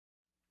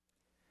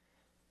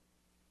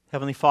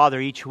Heavenly Father,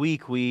 each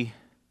week we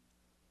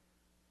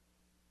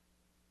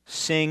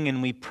sing and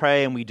we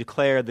pray and we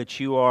declare that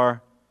you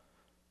are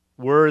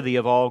worthy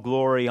of all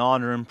glory,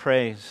 honor, and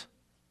praise.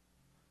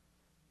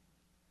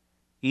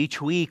 Each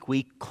week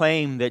we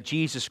claim that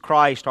Jesus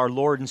Christ, our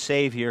Lord and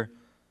Savior,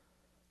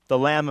 the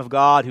Lamb of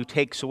God who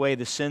takes away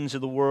the sins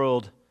of the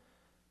world,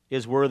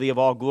 is worthy of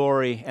all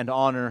glory and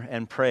honor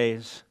and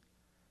praise.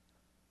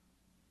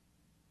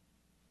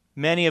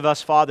 Many of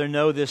us, Father,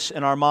 know this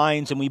in our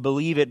minds and we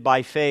believe it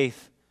by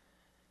faith.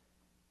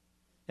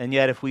 And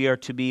yet, if we are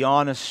to be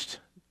honest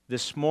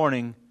this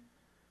morning,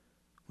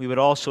 we would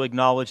also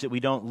acknowledge that we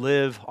don't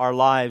live our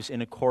lives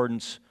in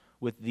accordance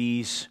with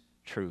these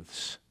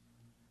truths.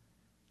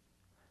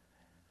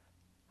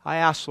 I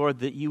ask, Lord,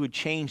 that you would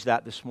change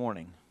that this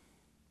morning.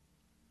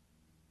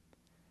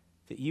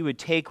 That you would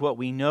take what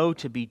we know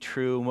to be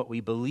true and what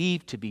we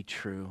believe to be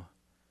true,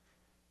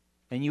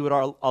 and you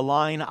would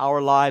align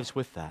our lives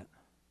with that.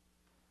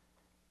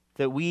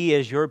 That we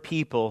as your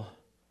people,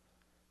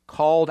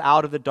 called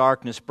out of the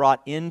darkness,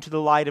 brought into the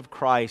light of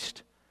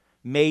Christ,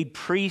 made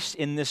priests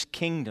in this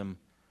kingdom,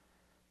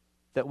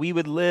 that we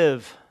would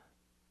live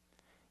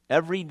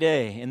every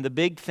day in the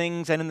big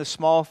things and in the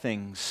small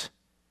things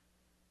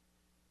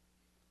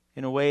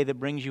in a way that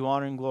brings you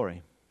honor and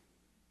glory.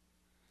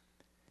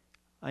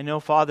 I know,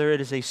 Father, it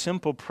is a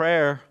simple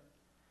prayer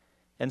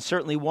and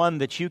certainly one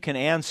that you can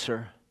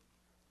answer,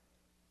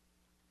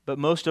 but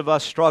most of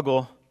us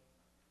struggle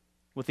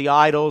with the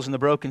idols and the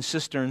broken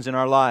cisterns in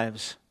our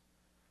lives.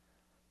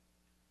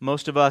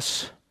 Most of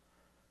us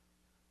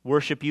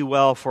worship you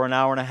well for an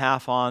hour and a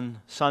half on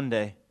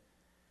Sunday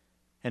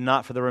and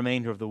not for the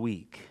remainder of the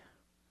week.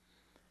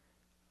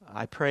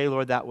 I pray,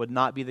 Lord, that would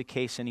not be the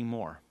case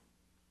anymore.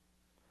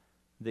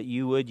 That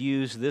you would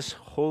use this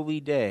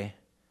holy day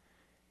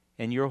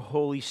and your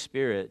Holy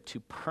Spirit to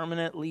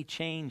permanently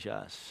change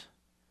us,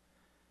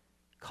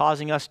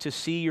 causing us to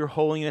see your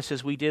holiness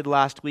as we did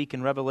last week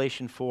in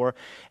Revelation 4,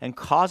 and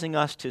causing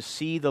us to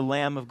see the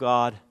Lamb of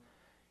God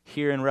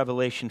here in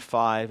Revelation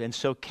 5, and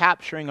so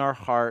capturing our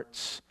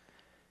hearts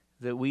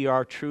that we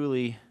are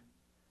truly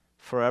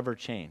forever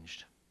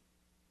changed.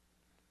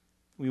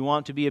 We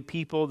want to be a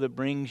people that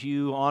brings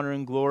you honor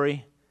and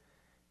glory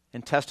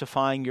and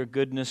testifying your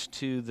goodness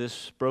to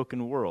this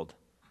broken world.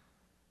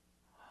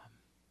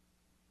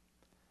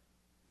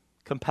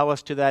 Compel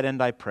us to that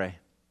end, I pray.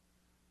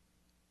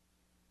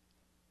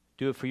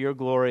 Do it for your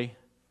glory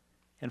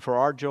and for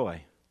our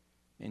joy.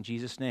 In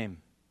Jesus' name,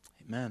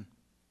 amen.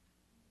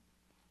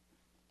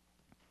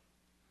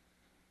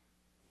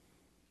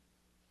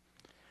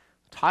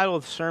 The title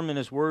of the sermon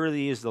is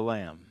Worthy is the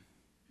Lamb.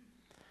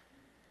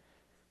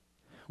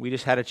 We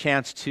just had a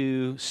chance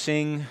to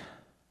sing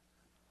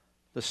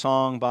the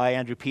song by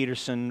Andrew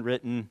Peterson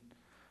written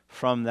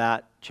from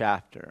that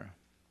chapter.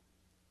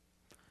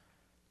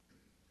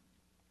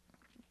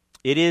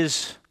 It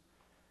is,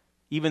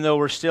 even though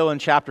we're still in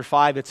chapter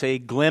 5, it's a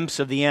glimpse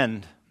of the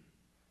end.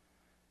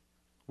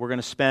 We're going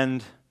to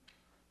spend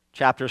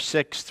chapter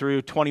 6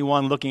 through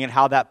 21 looking at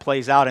how that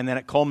plays out, and then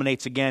it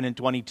culminates again in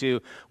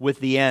 22 with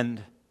the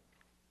end,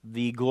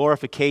 the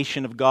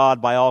glorification of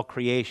God by all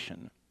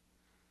creation.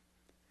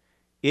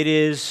 It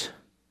is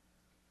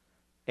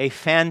a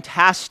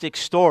fantastic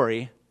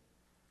story,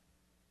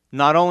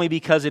 not only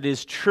because it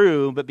is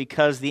true, but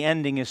because the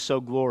ending is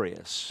so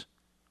glorious.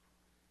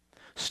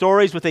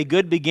 Stories with a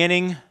good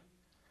beginning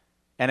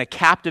and a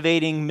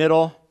captivating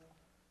middle,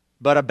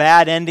 but a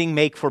bad ending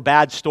make for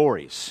bad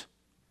stories.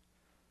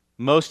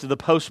 Most of the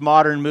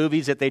postmodern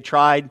movies that they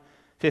tried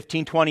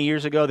 15, 20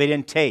 years ago, they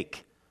didn't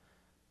take,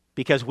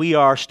 because we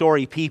are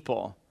story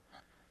people.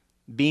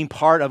 Being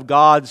part of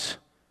God's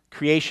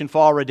creation,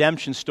 fall,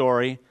 redemption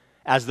story,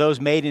 as those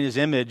made in His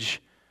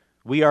image,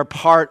 we are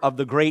part of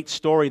the great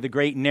story, the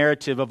great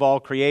narrative of all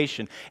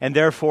creation. And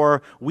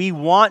therefore, we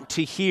want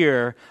to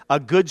hear a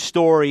good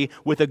story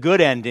with a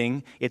good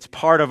ending. It's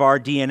part of our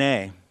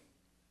DNA.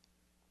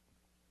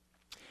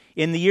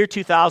 In the year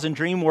 2000,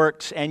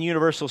 DreamWorks and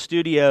Universal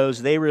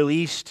Studios, they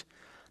released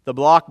the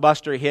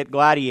blockbuster hit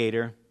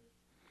Gladiator.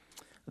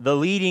 The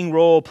leading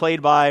role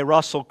played by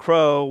Russell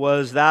Crowe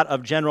was that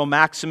of General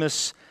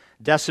Maximus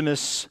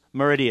Decimus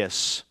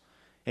Meridius,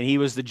 and he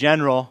was the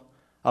general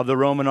of the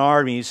Roman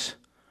armies.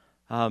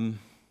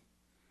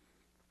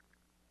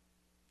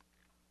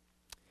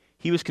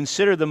 He was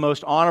considered the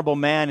most honorable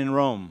man in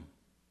Rome,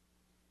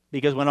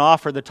 because when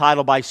offered the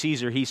title by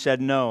Caesar, he said,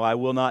 "No, I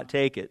will not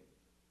take it."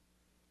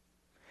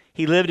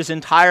 He lived his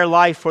entire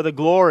life for the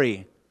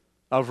glory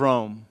of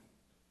Rome.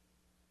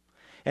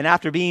 And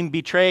after being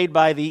betrayed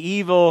by the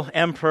evil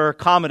Emperor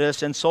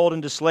Commodus and sold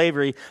into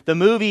slavery, the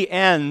movie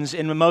ends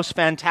in the most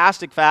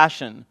fantastic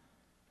fashion,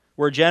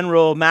 where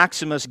General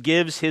Maximus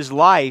gives his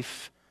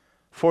life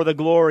for the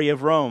glory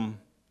of Rome.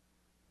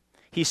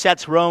 He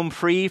sets Rome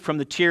free from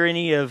the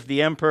tyranny of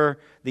the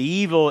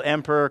evil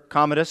Emperor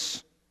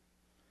Commodus.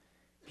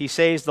 He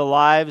saves the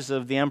lives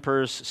of the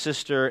emperor's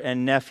sister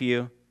and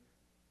nephew.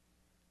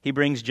 He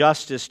brings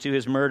justice to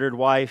his murdered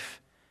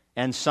wife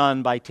and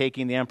son by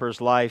taking the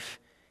emperor's life,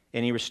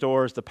 and he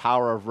restores the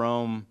power of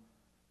Rome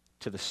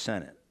to the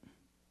Senate.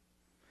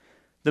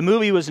 The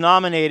movie was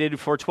nominated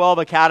for 12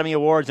 Academy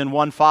Awards and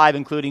won 5,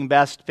 including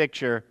Best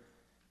Picture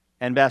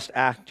and Best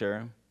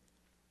Actor.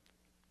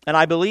 And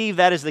I believe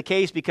that is the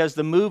case because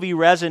the movie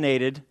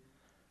resonated,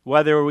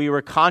 whether we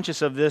were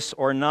conscious of this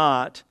or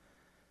not.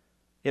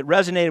 It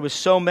resonated with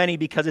so many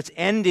because its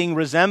ending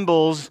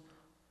resembles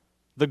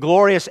the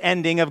glorious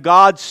ending of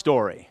God's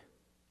story,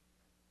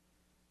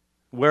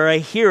 where a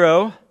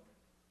hero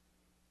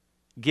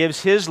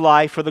gives his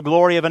life for the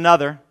glory of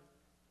another,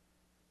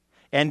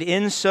 and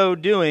in so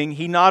doing,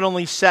 he not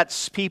only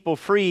sets people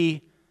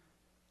free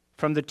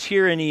from the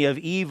tyranny of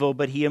evil,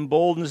 but he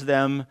emboldens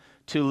them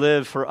to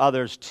live for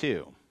others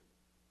too.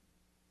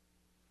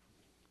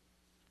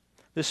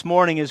 This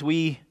morning, as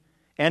we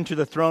enter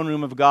the throne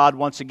room of God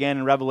once again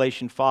in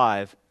Revelation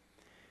 5,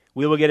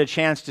 we will get a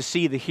chance to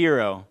see the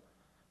hero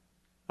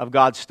of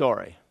God's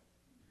story.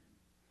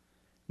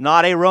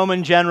 Not a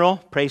Roman general,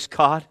 praise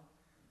God,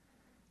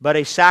 but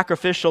a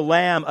sacrificial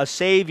lamb, a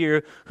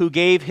Savior who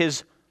gave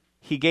his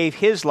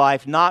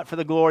life not for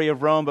the glory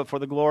of Rome, but for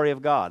the glory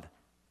of God.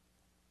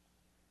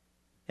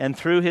 And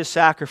through his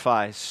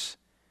sacrifice,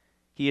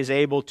 he is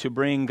able to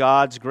bring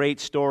God's great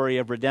story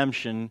of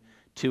redemption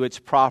to its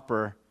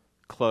proper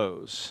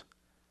close,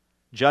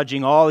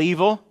 judging all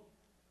evil,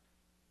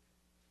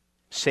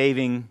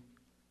 saving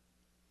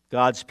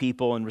God's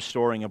people, and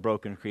restoring a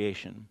broken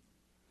creation.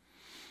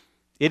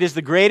 It is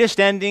the greatest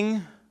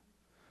ending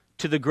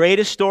to the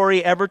greatest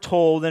story ever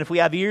told, and if we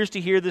have ears to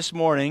hear this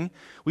morning,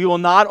 we will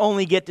not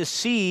only get to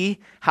see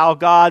how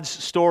God's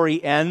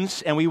story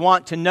ends, and we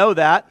want to know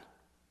that,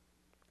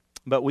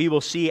 but we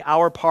will see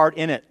our part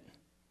in it,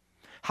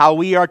 how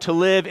we are to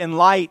live in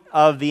light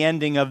of the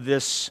ending of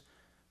this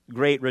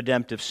great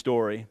redemptive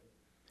story.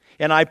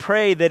 And I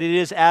pray that it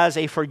is as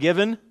a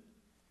forgiven,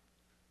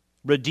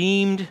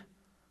 redeemed,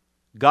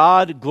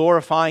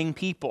 God-glorifying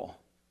people.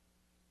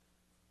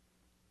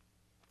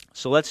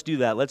 So let's do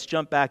that. Let's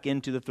jump back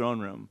into the throne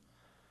room.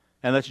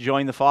 And let's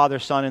join the Father,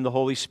 Son, and the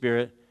Holy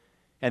Spirit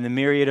and the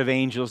myriad of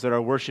angels that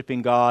are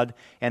worshiping God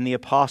and the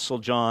Apostle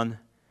John.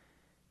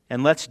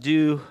 And let's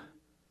do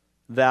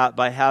that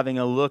by having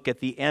a look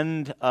at the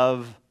end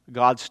of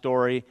God's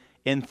story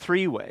in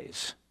 3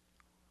 ways.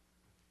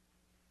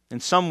 In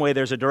some way,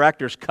 there's a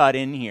director's cut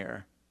in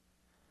here.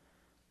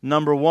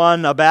 Number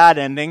 1, a bad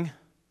ending.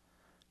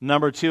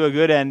 Number 2, a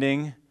good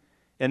ending.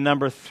 And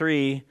number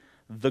 3,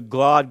 the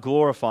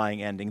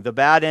God-glorifying ending. The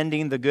bad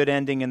ending, the good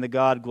ending, and the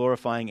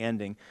God-glorifying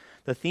ending.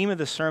 The theme of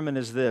the sermon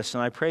is this,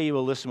 and I pray you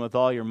will listen with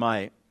all your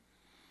might.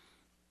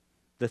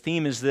 The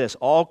theme is this: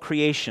 all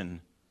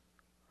creation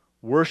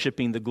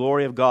worshiping the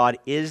glory of God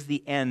is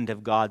the end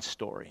of God's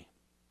story.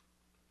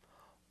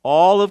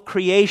 All of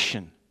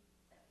creation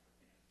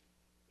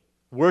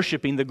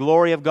worshiping the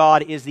glory of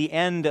God is the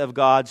end of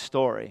God's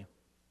story.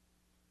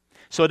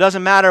 So it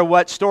doesn't matter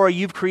what story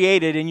you've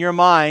created in your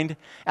mind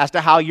as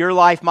to how your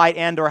life might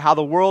end or how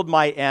the world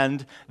might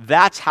end.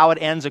 That's how it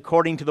ends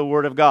according to the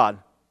Word of God.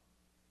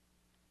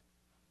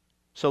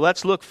 So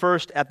let's look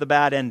first at the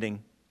bad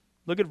ending.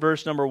 Look at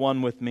verse number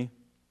 1 with me.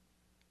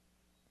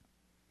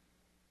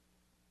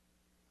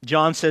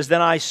 John says,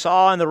 "Then I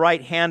saw in the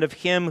right hand of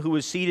him who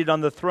was seated on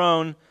the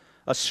throne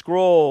a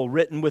scroll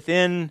written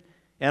within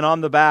and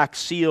on the back,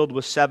 sealed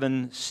with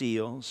 7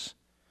 seals."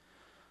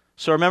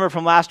 So remember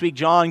from last week,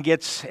 John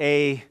gets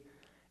a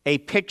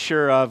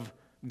picture of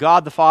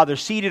God the Father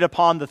seated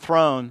upon the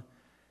throne.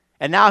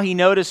 And now he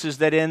notices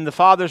that in the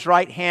Father's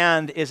right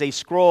hand is a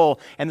scroll,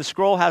 and the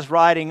scroll has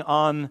writing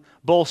on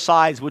both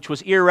sides, which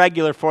was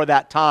irregular for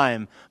that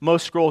time.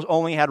 Most scrolls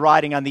only had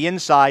writing on the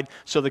inside,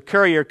 so the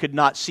courier could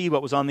not see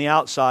what was on the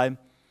outside.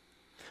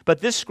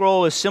 But this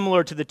scroll is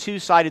similar to the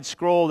 2-sided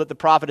scroll that the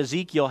prophet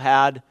Ezekiel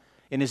had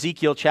in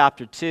Ezekiel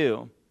chapter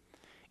 2.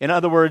 In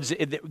other words,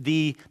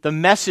 the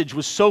message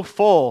was so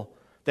full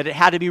that it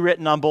had to be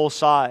written on both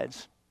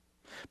sides.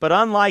 But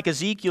unlike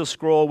Ezekiel's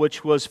scroll,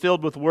 which was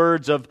filled with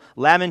words of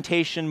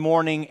lamentation,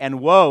 mourning,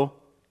 and woe,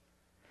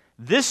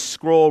 this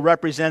scroll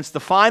represents the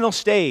final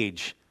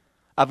stage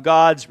of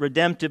God's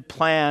redemptive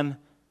plan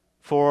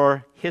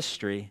for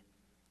history.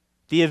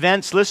 The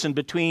events, listen,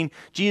 between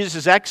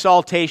Jesus'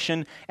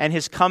 exaltation and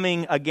his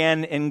coming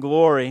again in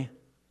glory.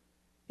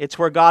 It's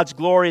where God's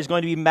glory is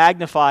going to be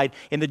magnified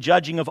in the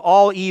judging of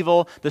all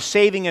evil, the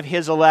saving of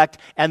his elect,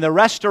 and the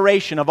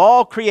restoration of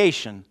all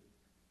creation.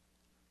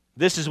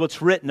 This is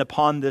what's written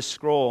upon this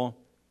scroll.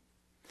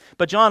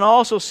 But John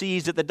also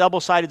sees that the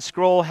double-sided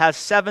scroll has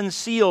 7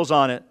 seals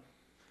on it,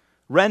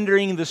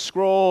 rendering the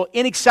scroll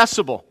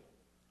inaccessible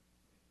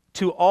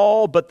to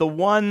all but the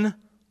one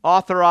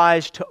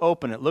authorized to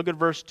open it. Look at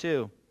verse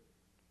 2.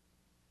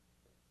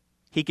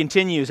 He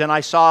continues, "And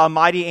I saw a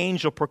mighty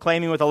angel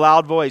proclaiming with a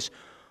loud voice,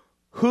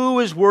 'Who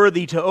is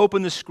worthy to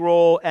open the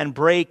scroll and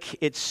break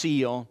its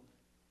seal?'"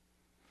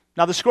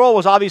 Now the scroll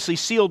was obviously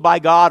sealed by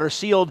God, or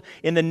sealed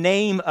in the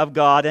name of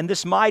God, and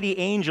this mighty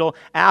angel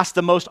asked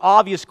the most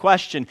obvious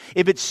question.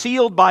 If it's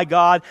sealed by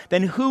God,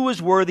 then who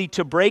is worthy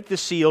to break the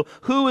seal?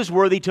 Who is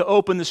worthy to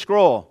open the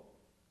scroll?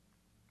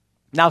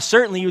 Now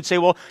certainly you would say,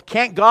 well,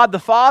 can't God the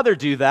Father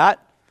do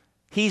that?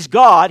 He's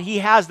God. He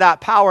has that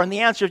power. And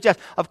the answer is yes.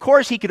 Of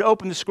course, he could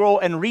open the scroll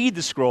and read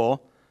the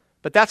scroll,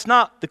 but that's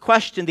not the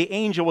question the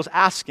angel was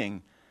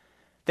asking.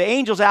 The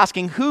angel's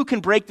asking, who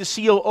can break the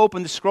seal,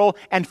 open the scroll,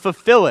 and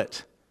fulfill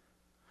it?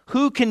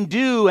 Who can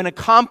do and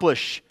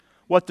accomplish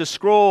what the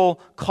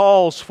scroll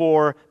calls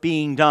for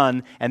being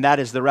done? And that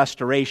is the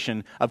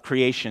restoration of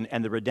creation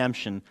and the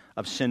redemption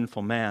of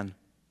sinful man.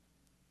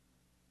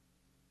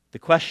 The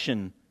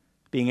question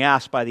being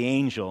asked by the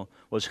angel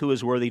was, who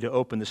is worthy to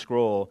open the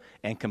scroll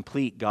and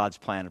complete God's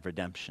plan of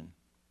redemption?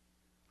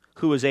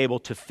 Who is able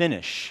to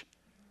finish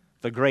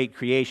the great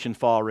creation,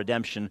 fall,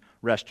 redemption,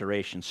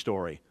 restoration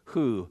story?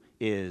 Who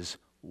is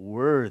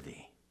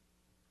worthy?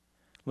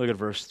 Look at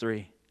verse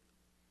 3.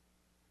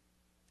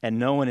 And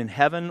no one in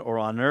heaven or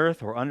on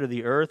earth or under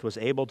the earth was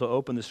able to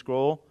open the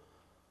scroll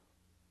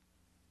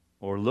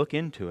or look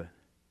into it.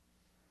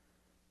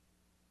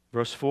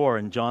 Verse 4,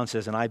 and John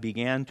says, and I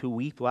began to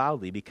weep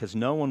loudly because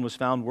no one was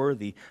found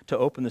worthy to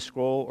open the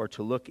scroll or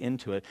to look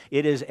into it.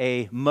 It is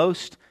a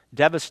most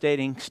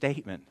devastating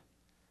statement.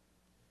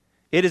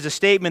 It is a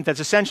statement that's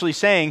essentially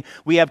saying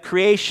we have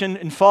creation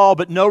and fall,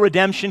 but no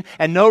redemption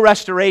and no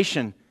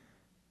restoration.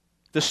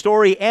 The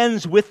story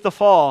ends with the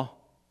fall.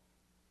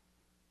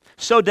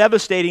 So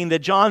devastating that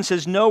John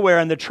says nowhere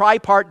in the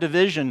tripart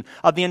division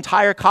of the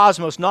entire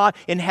cosmos, not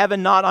in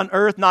heaven, not on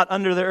earth, not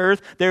under the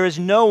earth, there is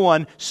no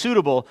one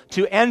suitable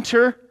to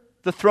enter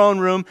the throne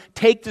room,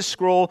 take the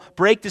scroll,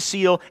 break the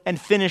seal, and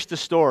finish the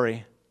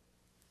story.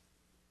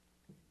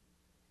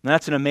 And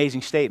that's an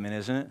amazing statement,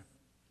 isn't it?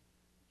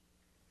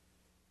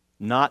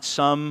 Not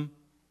some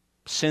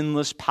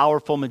sinless,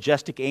 powerful,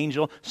 majestic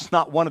angel. It's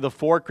not one of the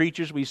four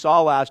creatures we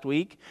saw last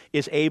week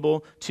is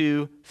able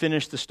to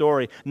finish the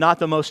story. Not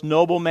the most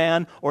noble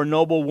man or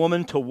noble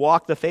woman to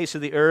walk the face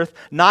of the earth.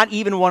 Not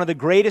even one of the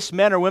greatest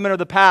men or women of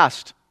the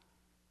past.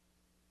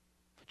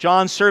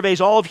 John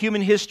surveys all of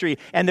human history,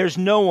 and there's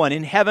no one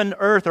in heaven,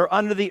 earth, or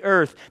under the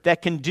earth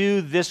that can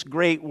do this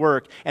great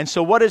work. And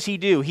so what does he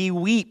do? He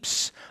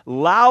weeps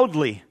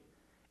loudly,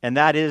 and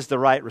that is the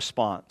right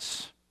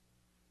response.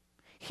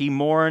 He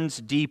mourns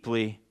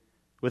deeply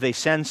with a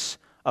sense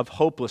of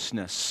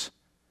hopelessness.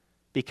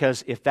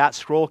 Because if that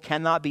scroll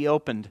cannot be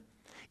opened,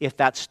 if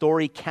that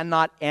story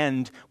cannot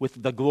end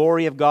with the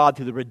glory of God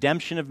through the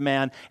redemption of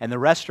man and the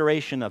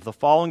restoration of the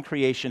fallen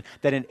creation,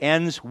 then it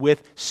ends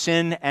with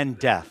sin and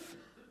death.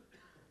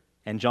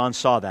 And John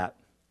saw that,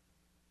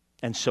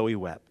 and so he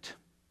wept.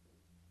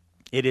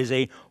 It is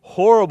a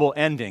horrible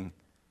ending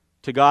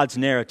to God's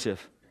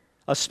narrative,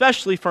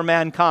 especially for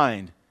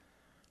mankind.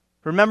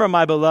 Remember,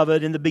 my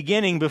beloved, in the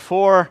beginning,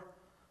 before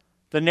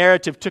the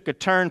narrative took a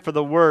turn for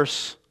the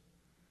worse,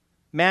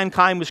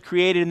 mankind was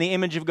created in the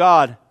image of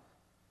God,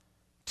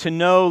 to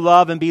know,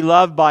 love, and be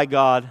loved by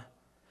God,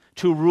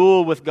 to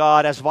rule with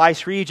God as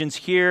vice-regents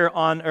here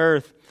on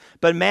earth.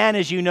 But man,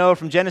 as you know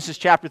from Genesis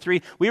chapter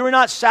 3, we were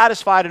not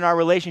satisfied in our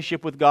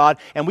relationship with God,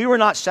 and we were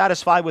not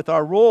satisfied with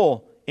our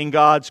role in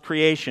God's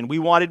creation. We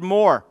wanted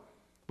more.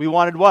 We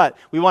wanted what?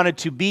 We wanted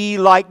to be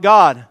like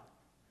God.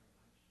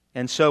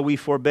 And so we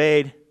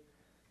forbade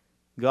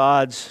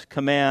God's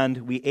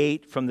command. We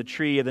ate from the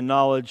tree of the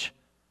knowledge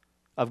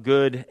of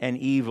good and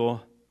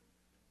evil.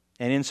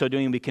 And in so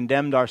doing, we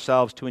condemned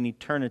ourselves to an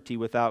eternity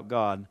without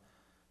God,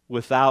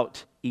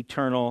 without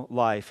eternal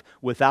life,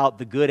 without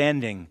the good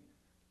ending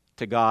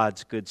to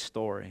God's good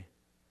story.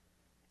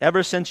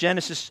 Ever since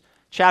Genesis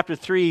chapter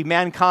 3,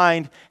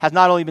 mankind has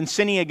not only been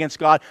sinning against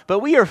God, but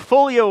we are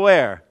fully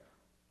aware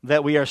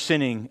that we are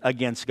sinning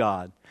against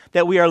God.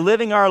 That we are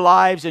living our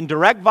lives in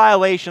direct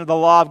violation of the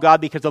law of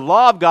God because the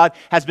law of God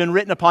has been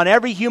written upon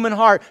every human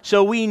heart.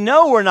 So we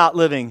know we're not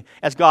living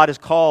as God has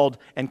called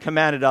and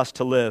commanded us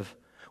to live.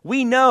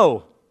 We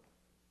know.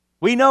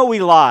 We know we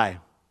lie.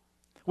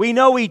 We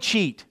know we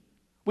cheat.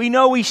 We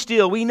know we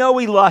steal. We know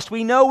we lust.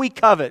 We know we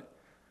covet.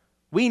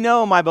 We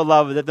know, my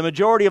beloved, that the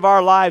majority of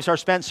our lives are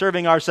spent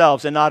serving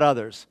ourselves and not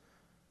others.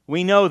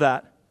 We know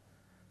that.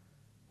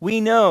 We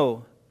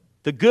know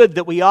the good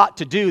that we ought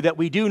to do that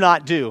we do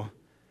not do.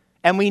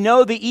 And we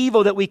know the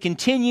evil that we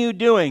continue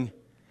doing.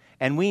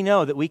 And we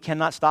know that we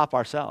cannot stop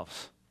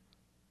ourselves.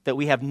 That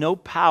we have no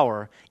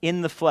power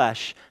in the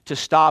flesh to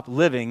stop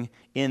living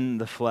in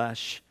the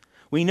flesh.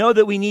 We know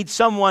that we need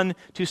someone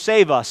to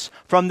save us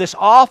from this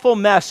awful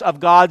mess of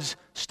God's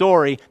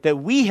story that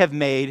we have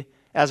made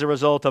as a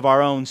result of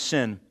our own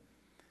sin.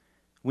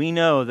 We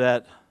know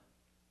that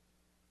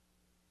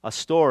this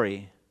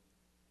story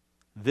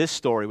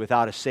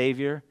without a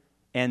Savior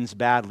ends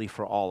badly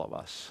for all of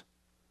us.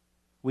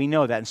 We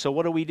know that. And so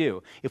what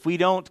do? If we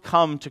don't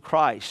come to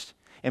Christ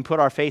and put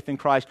our faith in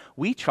Christ,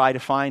 we try to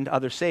find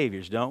other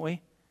saviors, don't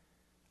we?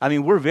 I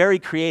mean, we're very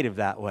creative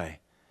that way.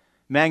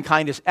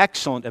 Mankind is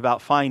excellent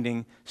about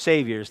finding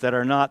saviors that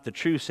are not the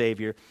true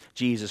Savior,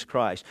 Jesus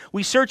Christ.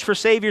 We search for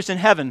saviors in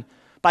heaven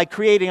by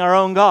creating our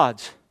own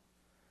gods.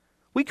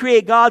 We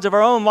create gods of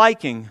our own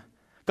liking,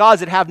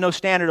 gods that have no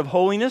standard of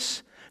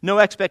holiness, no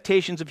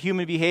expectations of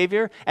human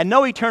behavior, and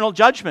no eternal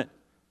judgment.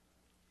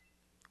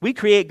 We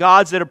create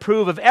gods that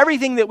approve of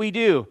everything that we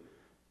do.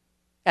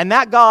 And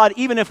that God,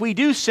 even if we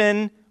do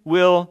sin,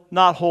 will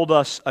not hold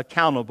us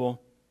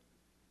accountable.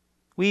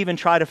 We even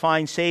try to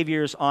find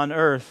saviors on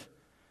earth,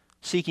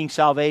 seeking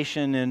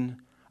salvation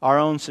in our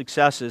own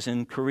successes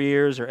in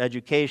careers or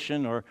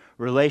education or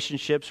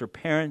relationships or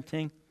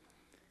parenting.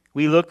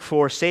 We look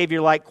for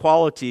savior-like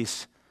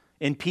qualities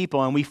in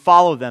people and we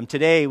follow them.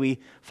 Today we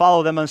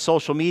follow them on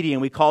social media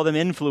and we call them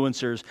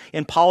influencers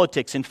in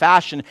politics, in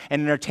fashion,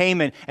 and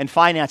entertainment and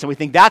finance. And we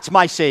think, that's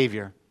my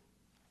savior.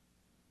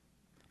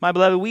 My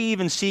beloved, we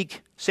even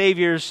seek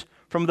saviors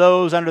from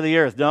those under the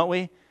earth, don't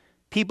we?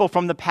 People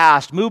from the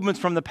past, movements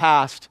from the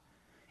past.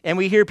 And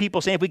we hear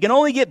people saying, if we can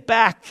only get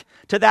back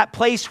to that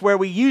place where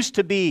we used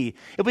to be,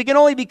 if we can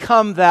only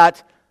become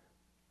that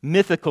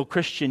mythical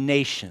Christian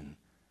nation,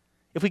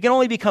 if we can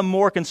only become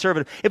more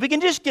conservative, if we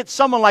can just get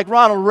someone like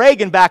Ronald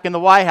Reagan back in the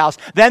White House,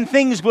 then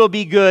things will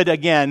be good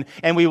again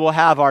and we will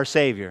have our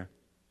Savior.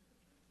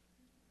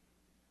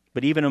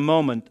 But even a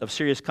moment of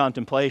serious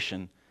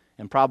contemplation,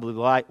 and probably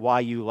why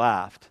you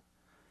laughed,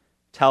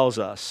 tells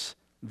us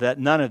that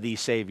none of these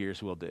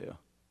saviors will do.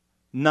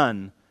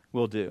 None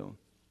will do.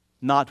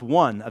 Not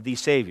one of these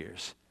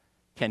saviors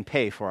can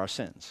pay for our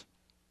sins.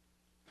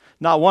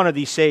 Not one of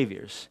these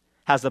saviors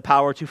has the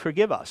power to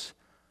forgive us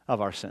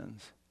of our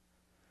sins.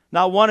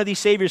 Not one of these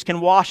saviors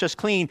can wash us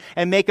clean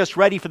and make us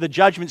ready for the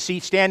judgment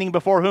seat, standing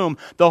before whom?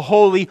 The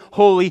holy,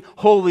 holy,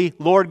 holy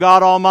Lord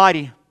God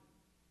Almighty.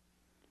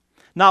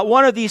 Not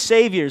one of these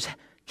saviors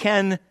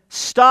can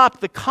stop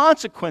the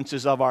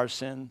consequences of our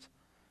sins,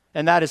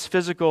 and that is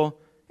physical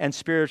and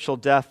spiritual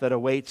death that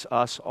awaits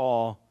us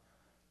all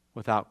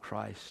without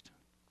Christ.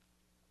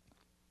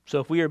 So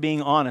if we are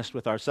being honest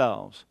with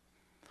ourselves,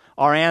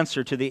 our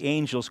answer to the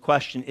angel's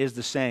question is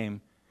the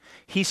same.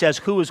 He says,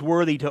 who is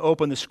worthy to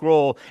open the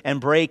scroll and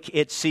break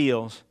its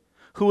seals?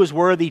 Who is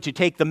worthy to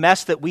take the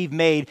mess that we've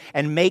made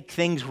and make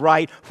things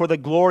right for the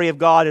glory of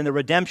God and the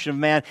redemption of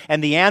man?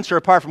 And the answer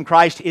apart from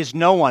Christ is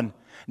no one.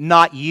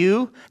 Not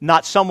you,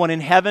 not someone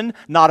in heaven,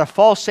 not a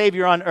false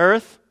savior on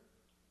earth.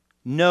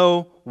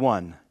 No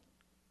one.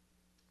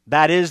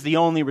 That is the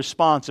only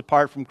response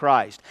apart from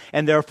Christ.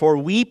 And therefore,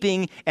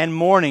 weeping and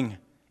mourning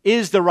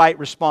is the right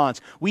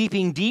response.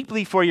 Weeping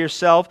deeply for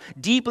yourself,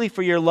 deeply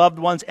for your loved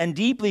ones, and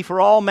deeply for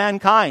all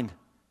mankind.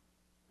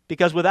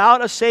 Because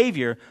without a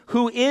Savior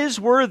who is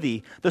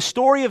worthy, the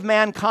story of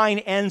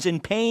mankind ends in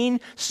pain,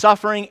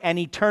 suffering, and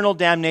eternal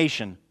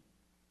damnation.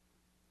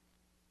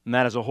 And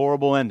that is a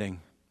horrible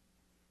ending,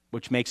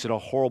 which makes it a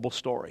horrible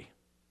story,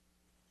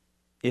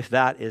 if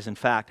that is in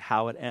fact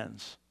how it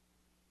ends.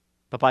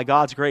 But by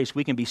God's grace,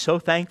 we can be so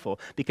thankful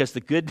because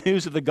the good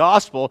news of the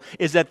gospel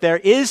is that there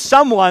is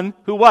someone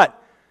who what?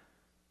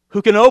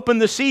 Who can open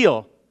the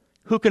seal,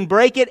 who can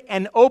break it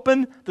and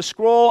open the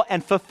scroll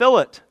and fulfill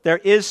it. There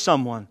is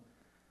someone.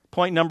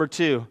 Point number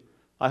 2.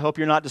 I hope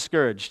you're not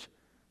discouraged.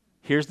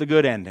 Here's the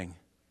good ending.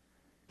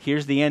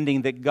 Here's the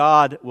ending that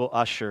God will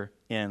usher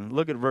in.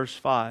 Look at verse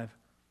 5.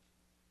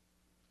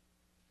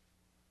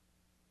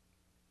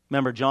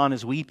 Remember, John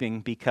is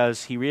weeping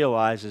because he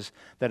realizes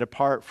that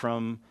apart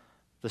from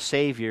the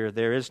Savior,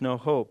 there is no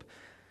hope.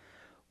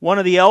 One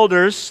of the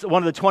elders,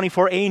 one of the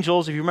 24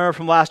 angels, if you remember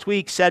from last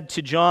week, said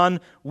to John,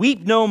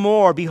 "Weep no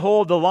more.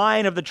 Behold, the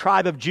Lion of the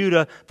tribe of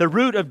Judah, the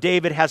Root of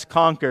David, has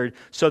conquered,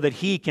 so that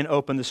he can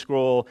open the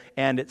scroll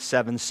and its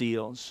 7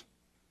 seals."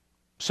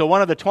 So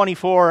one of the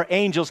 24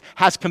 angels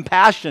has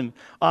compassion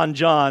on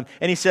John,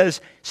 and he says,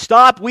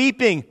 "Stop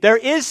weeping. There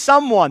is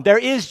someone, there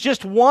is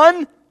just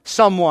one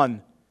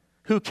someone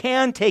who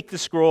can take the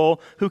scroll,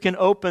 who can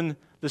open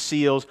the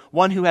seals,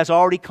 one who has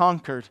already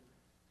conquered.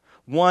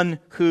 One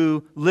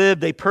who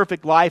lived a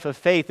perfect life of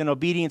faith and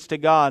obedience to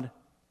God.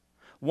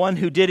 One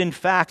who did in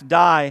fact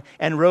die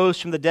and rose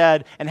from the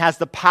dead and has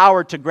the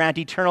power to grant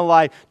eternal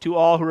life to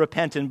all who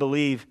repent and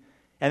believe."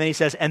 And then he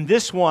says, and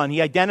this one, he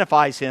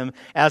identifies him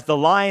as the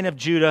Lion of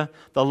Judah,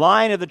 the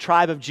Lion of the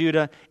tribe of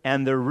Judah,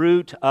 and the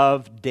Root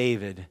of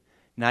David.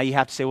 Now you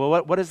have to say,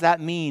 well, what does that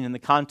mean in the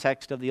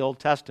context of the Old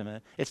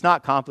Testament? It's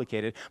not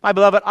complicated. My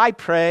beloved, I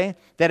pray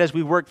that as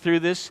we work through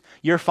this,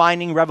 you're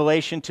finding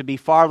Revelation to be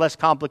far less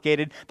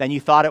complicated than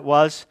you thought it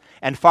was,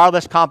 and far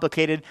less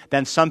complicated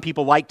than some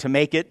people like to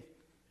make it.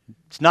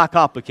 It's not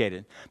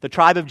complicated. The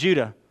tribe of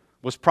Judah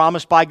was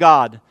promised by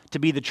God to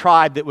be the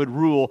tribe that would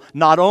rule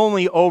not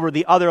only over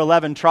the other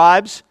 11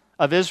 tribes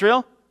of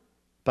Israel,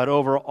 but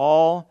over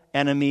all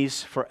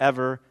enemies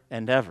forever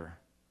and ever.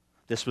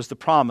 This was the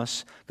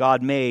promise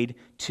God made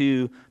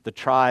to the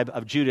tribe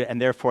of Judah,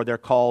 and therefore they're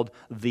called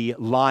the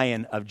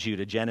Lion of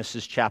Judah,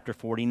 Genesis chapter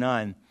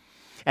 49.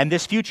 And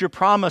this future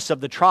promise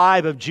of the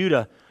tribe of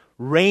Judah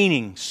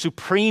reigning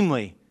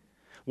supremely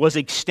was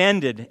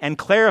extended and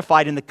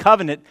clarified in the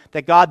covenant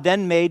that God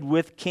then made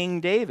with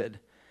King David.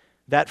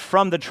 That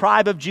from the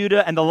tribe of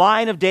Judah and the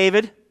line of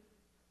David,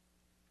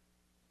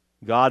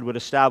 God would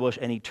establish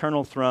an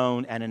eternal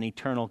throne and an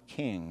eternal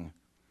king.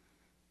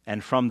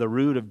 And from the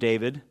root of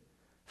David,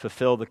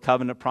 fulfill the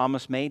covenant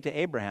promise made to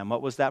Abraham.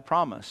 What was that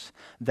promise?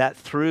 That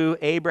through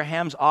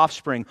Abraham's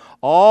offspring,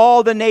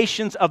 all the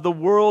nations of the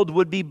world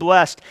would be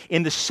blessed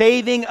in the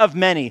saving of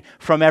many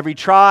from every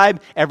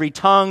tribe, every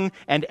tongue,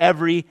 and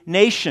every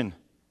nation.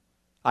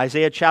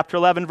 Isaiah chapter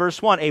 11,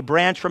 verse 1, a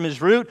branch from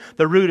his root,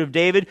 the root of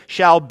David,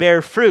 shall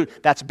bear fruit.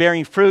 That's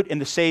bearing fruit in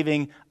the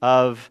saving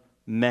of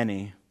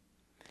many.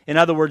 In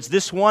other words,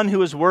 this one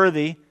who is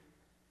worthy,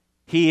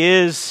 he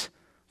is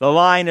the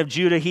Lion of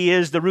Judah, he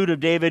is the root of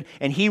David,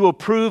 and he will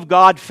prove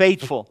God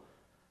faithful.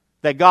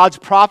 That God's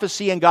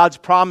prophecy and God's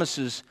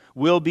promises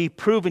will be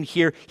proven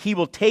here. He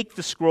will take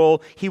the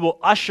scroll, he will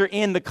usher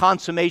in the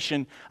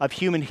consummation of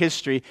human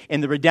history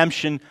in the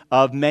redemption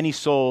of many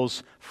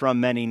souls from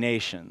many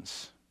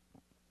nations.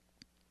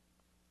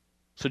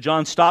 So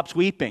John stops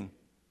weeping.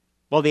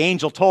 Well, the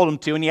angel told him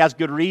to, and he has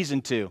good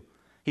reason to.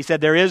 He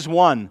said, there is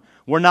one.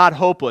 We're not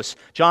hopeless.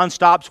 John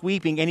stops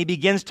weeping, and he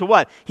begins to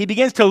what? He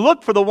begins to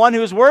look for the one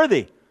who is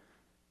worthy.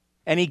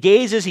 And he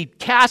gazes, he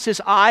casts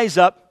his eyes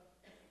up,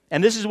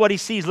 and this is what he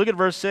sees. Look at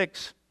verse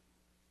 6.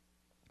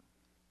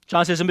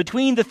 John says, in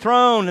between the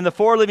throne and the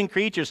four living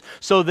creatures,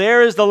 so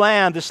there is the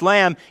Lamb, this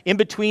Lamb, in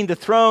between the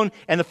throne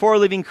and the four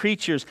living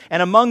creatures.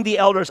 And among the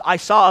elders I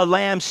saw a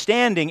lamb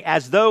standing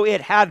as though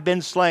it had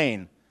been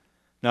slain.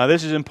 Now,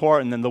 this is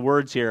important, and the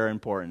words here are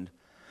important.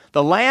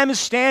 The Lamb is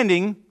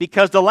standing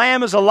because the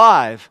Lamb is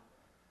alive.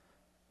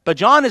 But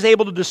John is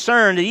able to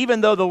discern that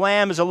even though the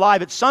Lamb is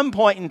alive, at some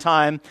point in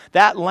time,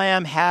 that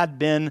Lamb had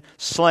been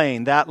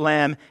slain. That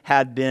Lamb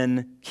had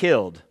been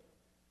killed,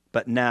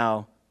 but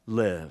now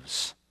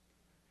lives.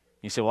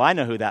 You say, well, I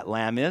know who that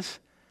Lamb is.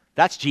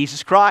 That's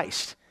Jesus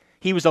Christ.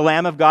 He was the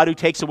Lamb of God who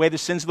takes away the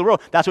sins of the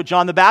world. That's what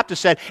John the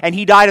Baptist said. And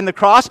he died on the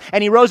cross,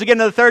 and he rose again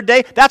on the third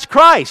day. That's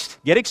Christ.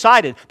 Get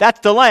excited.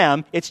 That's the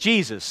Lamb. It's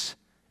Jesus.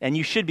 And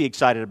you should be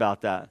excited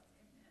about that.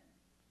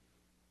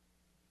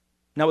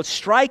 Now, what's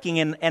striking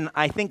and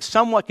I think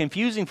somewhat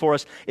confusing for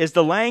us is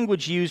the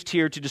language used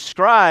here to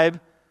describe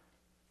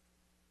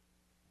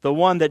the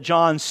one that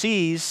John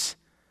sees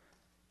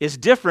is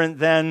different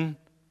than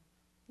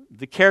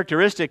the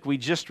characteristic we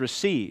just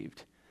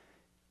received.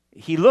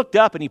 He looked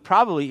up and he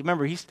probably,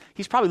 remember, he's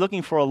probably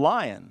looking for a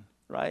lion,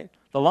 right?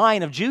 The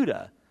Lion of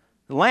Judah.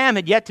 The Lamb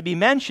had yet to be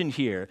mentioned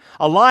here.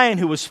 A lion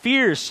who was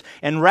fierce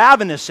and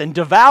ravenous and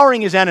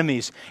devouring his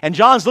enemies. And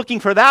John's looking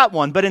for that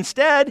one. But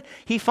instead,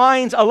 he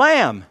finds a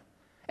lamb.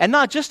 And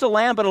not just a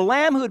lamb, but a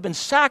lamb who had been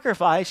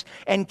sacrificed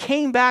and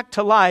came back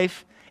to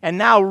life and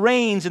now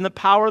reigns in the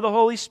power of the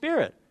Holy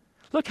Spirit.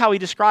 Look how he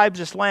describes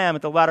this lamb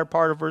at the latter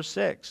part of verse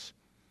 6.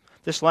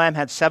 This lamb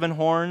had 7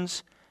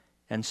 horns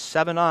and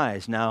 7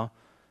 eyes. Now,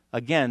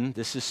 again,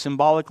 this is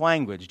symbolic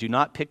language. Do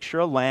not picture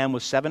a lamb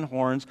with 7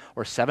 horns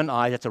or 7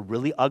 eyes. That's a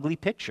really ugly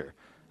picture.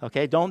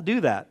 Okay, don't do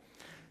that.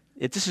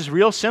 This is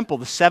real simple.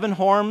 The 7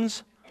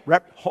 horns,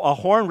 a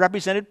horn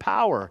represented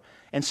power.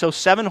 And so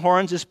 7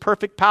 horns is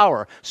perfect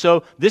power.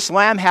 So this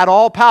lamb had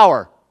all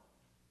power.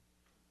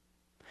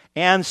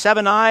 And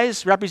 7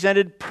 eyes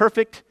represented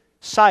perfect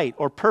sight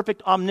or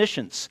perfect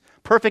omniscience,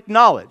 perfect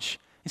knowledge.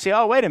 You say,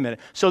 oh, wait a minute.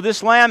 So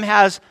this lamb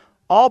has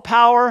all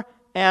power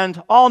and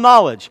all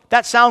knowledge.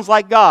 That sounds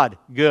like God.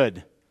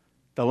 Good.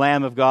 The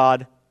Lamb of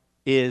God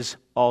is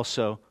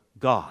also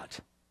God,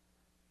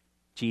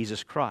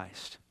 Jesus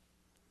Christ.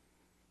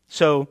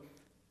 So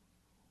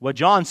what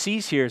John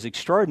sees here is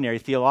extraordinary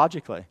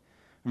theologically.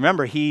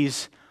 Remember,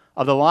 he's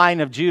of the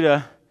line of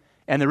Judah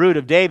and the root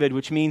of David,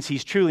 which means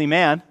he's truly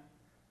man.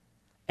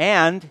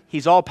 And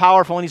he's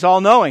all-powerful and he's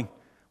all-knowing,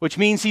 which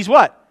means he's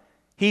what?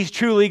 He's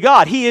truly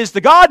God. He is the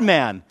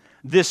God-man,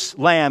 this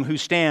Lamb who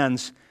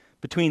stands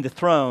between the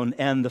throne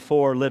and the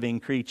 4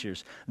 living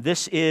creatures.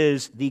 This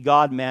is the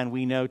God-man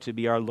we know to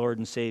be our Lord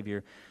and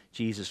Savior,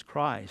 Jesus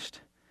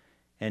Christ.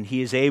 And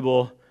he is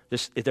able,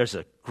 there's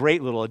a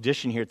great little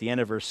addition here at the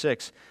end of verse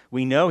 6.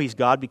 We know he's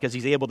God because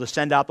he's able to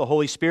send out the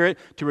Holy Spirit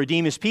to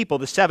redeem his people.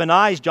 The 7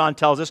 eyes, John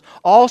tells us,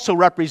 also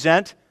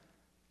represent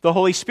the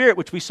Holy Spirit,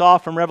 which we saw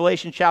from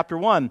Revelation chapter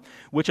 1,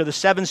 which are the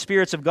 7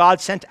 spirits of God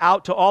sent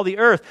out to all the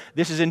earth.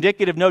 This is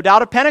indicative, no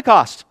doubt, of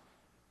Pentecost.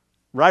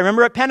 Right?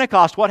 Remember at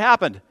Pentecost, what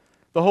happened?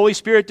 The Holy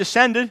Spirit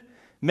descended,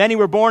 many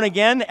were born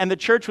again, and the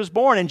church was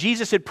born. And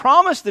Jesus had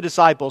promised the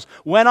disciples,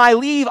 when I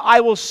leave,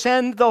 I will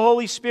send the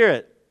Holy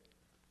Spirit.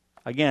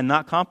 Again,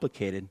 not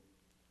complicated.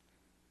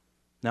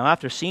 Now,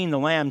 after seeing the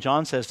Lamb,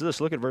 John says this,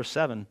 look at verse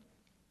 7.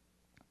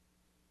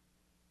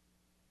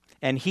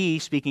 And he,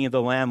 speaking of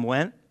the Lamb,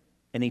 went,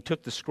 and he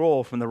took the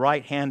scroll from the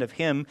right hand of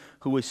him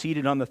who was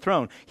seated on the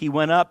throne. He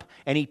went up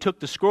and he took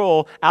the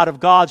scroll out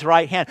of God's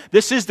right hand.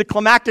 This is the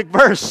climactic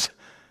verse.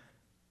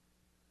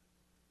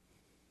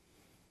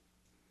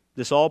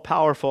 This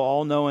all-powerful,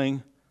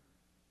 all-knowing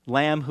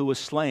Lamb who was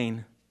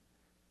slain,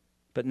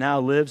 but now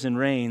lives and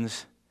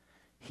reigns,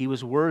 he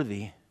was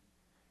worthy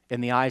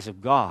in the eyes of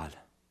God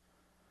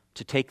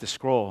to take the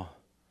scroll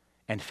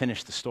and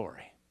finish the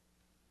story.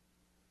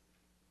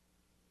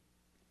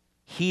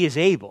 He is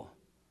able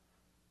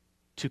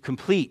to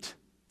complete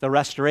the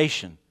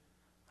restoration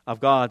of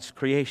God's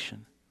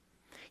creation.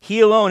 He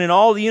alone in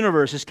all the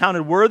universe is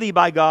counted worthy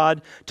by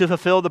God to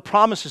fulfill the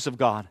promises of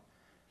God.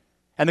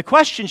 And the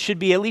question should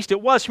be, at least it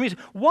was for me,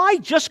 why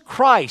just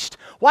Christ?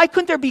 Why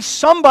couldn't there be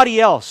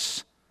somebody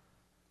else?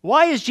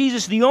 Why is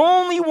Jesus the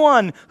only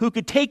one who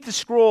could take the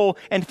scroll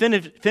and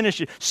finish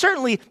it?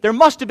 Certainly, there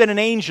must have been an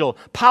angel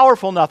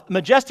powerful enough,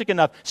 majestic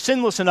enough,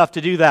 sinless enough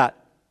to do that.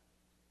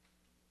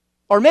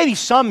 Or maybe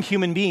some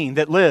human being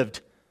that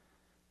lived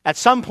at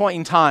some point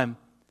in time.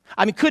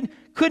 I mean,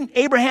 couldn't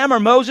Abraham or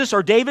Moses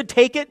or David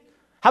take it?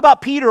 How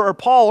about Peter or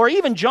Paul or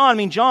even John? I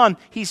mean, John,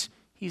 he's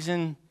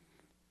in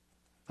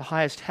the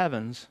highest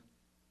heavens.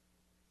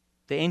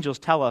 The angels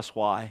tell us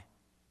why.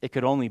 It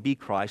could only be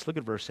Christ. Look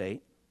at verse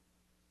 8.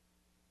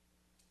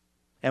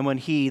 And when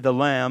he, the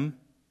Lamb,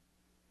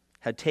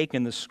 had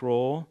taken the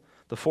scroll,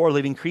 the 4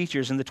 living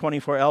creatures and the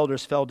 24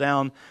 elders fell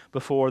down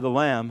before the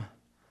Lamb.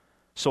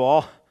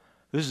 So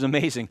this is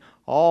amazing.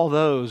 All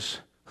those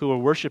who were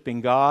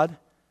worshiping God,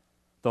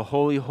 the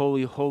holy,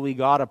 holy, holy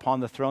God upon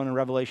the throne in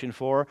Revelation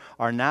 4,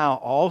 are now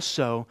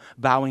also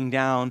bowing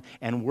down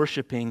and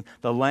worshiping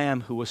the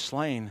Lamb who was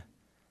slain.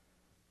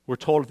 We're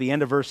told at the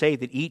end of verse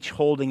 8 that each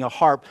holding a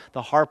harp,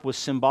 the harp was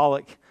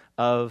symbolic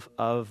of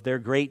their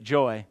great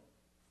joy.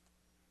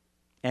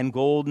 And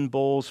golden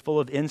bowls full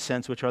of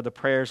incense, which are the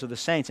prayers of the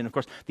saints. And of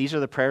course, these are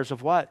the prayers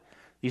of what?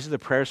 These are the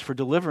prayers for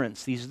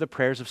deliverance. These are the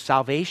prayers of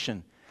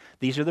salvation.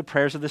 These are the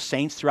prayers of the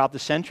saints throughout the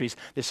centuries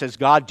that says,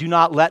 God, do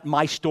not let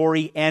my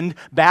story end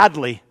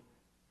badly.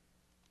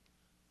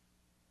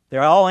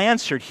 They're all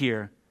answered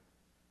here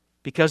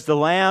because the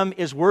Lamb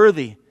is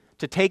worthy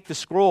to take the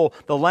scroll.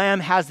 The Lamb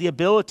has the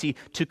ability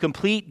to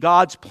complete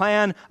God's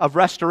plan of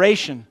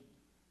restoration.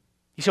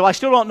 You say, well, I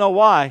still don't know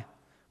why.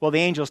 Well,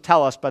 the angels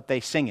tell us, but they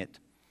sing it.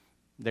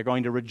 They're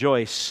going to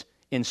rejoice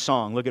in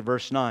song. Look at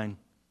verse 9.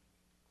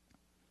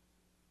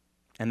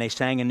 And they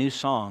sang a new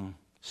song,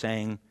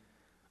 saying,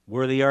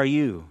 Worthy are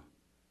you,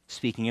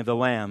 speaking of the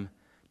Lamb,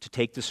 to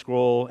take the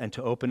scroll and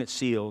to open its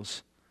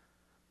seals.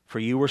 For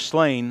you were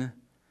slain,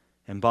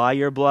 and by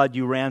your blood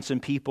you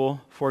ransomed people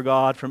for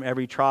God from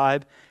every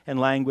tribe and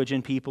language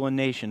and people and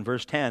nation.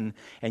 Verse 10,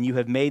 and you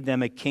have made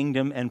them a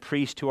kingdom and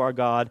priests to our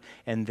God,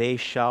 and they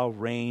shall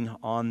reign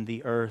on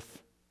the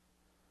earth.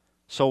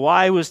 So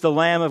why was the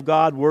Lamb of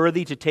God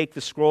worthy to take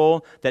the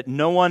scroll that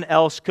no one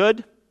else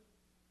could?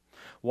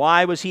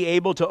 Why was he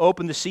able to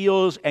open the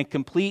seals and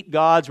complete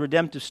God's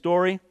redemptive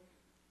story?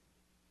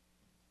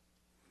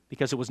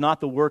 Because it was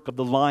not the work of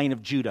the line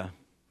of Judah,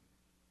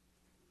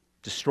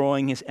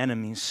 destroying his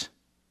enemies.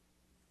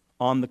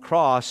 On the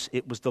cross,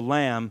 it was the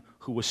Lamb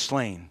who was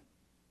slain.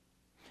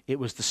 It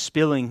was the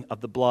spilling of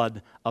the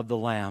blood of the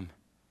Lamb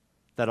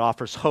that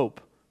offers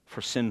hope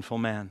for sinful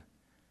man.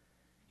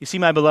 You see,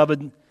 my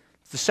beloved,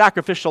 the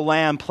sacrificial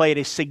lamb played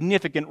a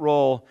significant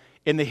role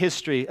in the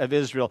history of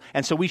Israel.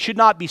 And so we should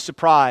not be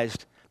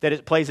surprised that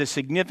it plays a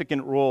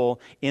significant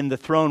role in the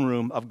throne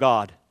room of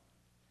God.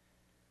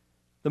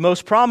 The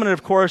most prominent,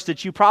 of course,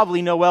 that you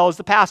probably know well is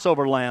the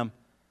Passover lamb.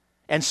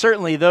 And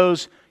certainly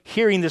those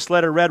hearing this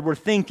letter read were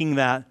thinking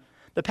that.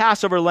 The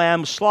Passover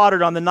lamb was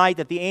slaughtered on the night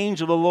that the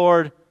angel of the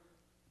Lord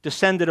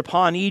descended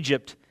upon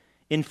Egypt,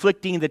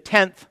 inflicting the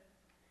 10th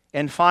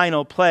and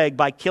final plague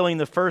by killing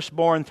the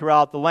firstborn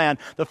throughout the land.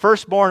 The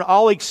firstborn,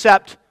 all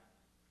except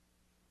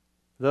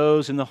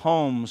those in the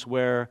homes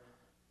where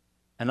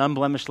an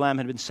unblemished lamb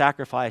had been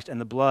sacrificed and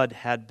the blood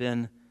had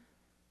been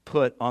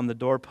put on the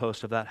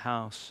doorpost of that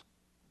house.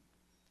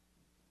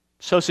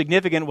 So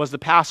significant was the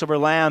Passover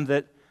lamb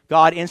that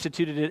God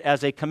instituted it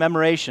as a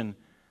commemoration,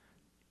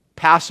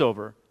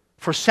 Passover.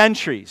 For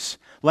centuries,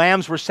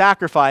 lambs were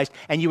sacrificed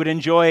and you would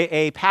enjoy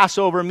a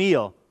Passover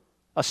meal,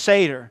 a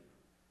Seder,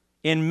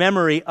 in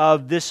memory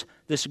of this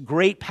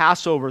great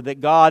Passover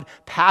that God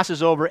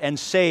passes over and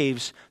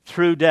saves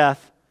through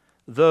death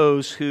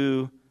those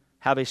who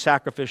have a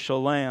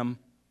sacrificial lamb.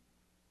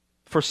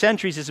 For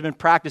centuries, this has been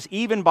practiced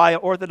even by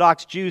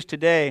Orthodox Jews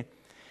today.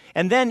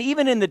 And then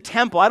even in the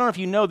temple, I don't know if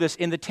you know this,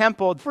 in the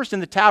temple, first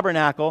in the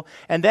tabernacle,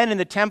 and then in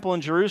the temple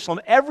in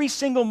Jerusalem, every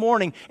single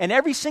morning and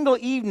every single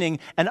evening,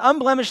 an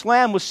unblemished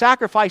lamb was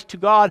sacrificed to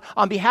God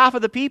on behalf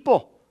of the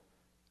people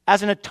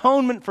as an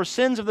atonement for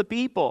sins of the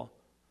people.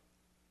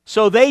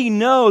 So they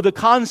know the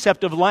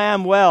concept of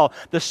lamb well.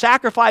 The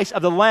sacrifice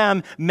of the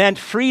lamb meant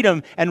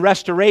freedom and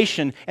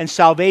restoration and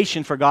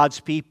salvation for God's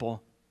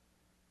people.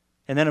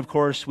 And then, of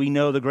course, we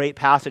know the great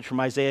passage from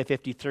Isaiah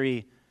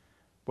 53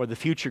 where the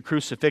future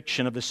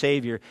crucifixion of the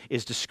Savior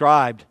is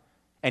described,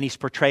 and he's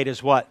portrayed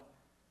as what?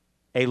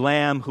 A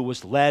lamb who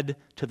was led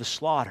to the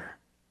slaughter.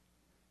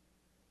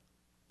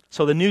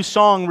 So the new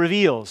song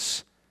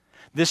reveals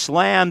this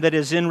lamb that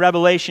is in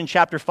Revelation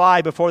chapter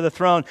 5 before the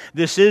throne.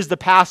 This is the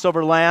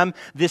Passover lamb.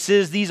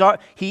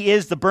 He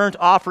is the burnt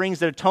offerings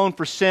that atone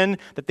for sin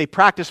that they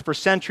practiced for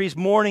centuries,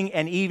 morning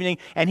and evening.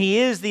 And he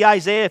is the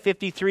Isaiah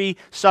 53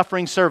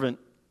 suffering servant.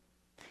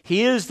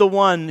 He is the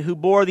one who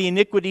bore the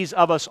iniquities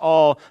of us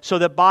all so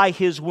that by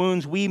his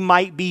wounds we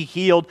might be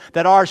healed,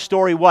 that our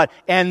story what?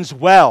 Ends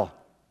well.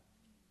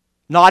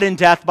 Not in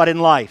death, but in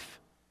life.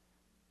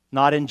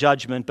 Not in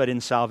judgment, but in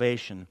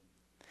salvation.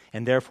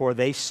 And therefore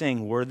they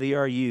sing, worthy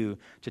are you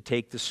to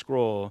take the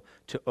scroll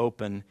to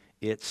open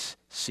its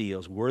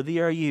seals. Worthy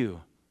are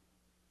you,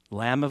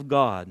 Lamb of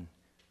God,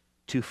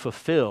 to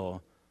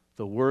fulfill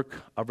the work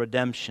of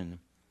redemption,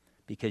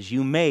 because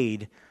you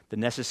made the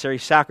necessary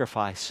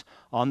sacrifice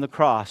on the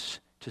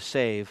cross to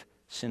save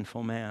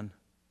sinful man.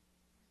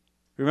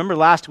 Remember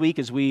last week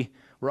as we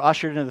were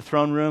ushered into the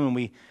throne room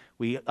and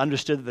we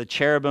understood that the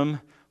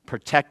cherubim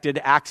protected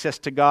access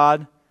to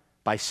God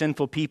by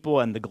sinful people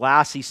and the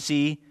glassy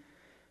sea?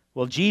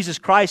 Well, Jesus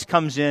Christ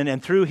comes in,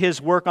 and through his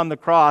work on the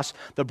cross,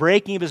 the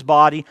breaking of his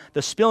body,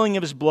 the spilling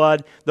of his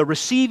blood, the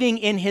receiving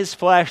in his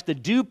flesh the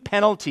due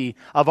penalty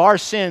of our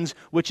sins,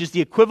 which is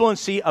the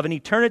equivalency of an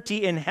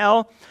eternity in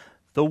hell,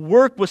 the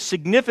work was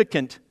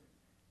significant,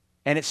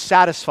 and it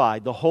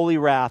satisfied the holy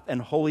wrath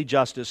and holy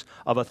justice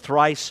of a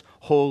thrice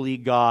holy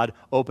God,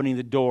 opening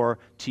the door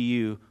to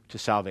you to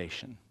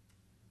salvation.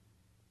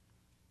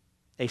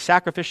 A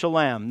sacrificial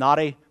lamb, not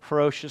a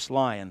ferocious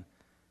lion,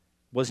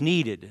 was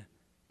needed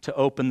to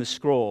open the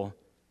scroll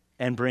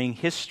and bring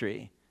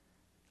history,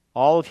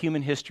 all of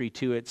human history,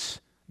 to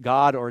its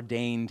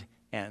God-ordained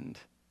end.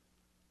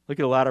 Look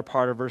at the latter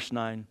part of verse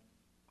 9.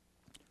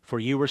 For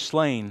you were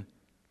slain,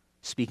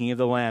 speaking of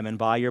the Lamb, and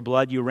by your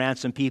blood you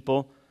ransomed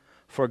people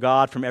for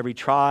God from every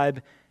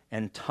tribe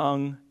and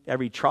tongue,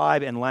 every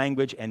tribe and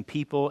language and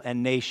people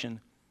and nation.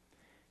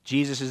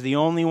 Jesus is the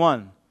only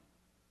one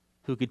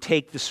who could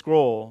take the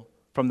scroll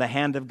from the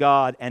hand of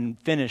God and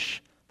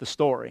finish the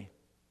story.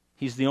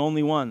 He's the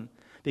only one,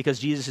 because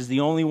Jesus is the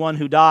only one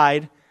who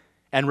died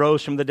and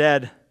rose from the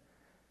dead,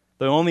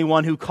 the only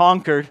one who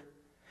conquered,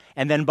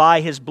 and then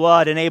by his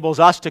blood enables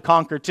us to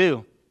conquer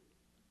too,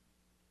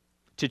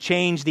 to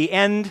change the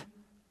end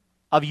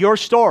of your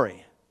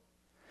story.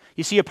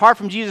 You see, apart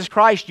from Jesus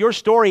Christ, your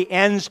story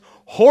ends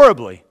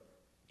horribly.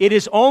 It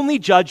is only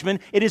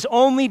judgment, it is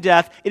only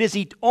death, it is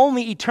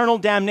only eternal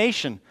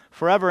damnation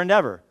forever and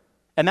ever.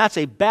 And that's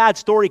a bad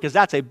story because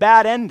that's a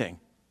bad ending.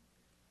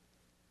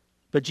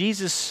 But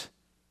Jesus,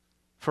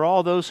 for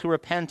all those who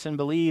repent and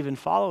believe and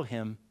follow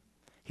him,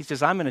 he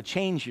says, I'm going to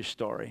change your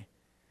story.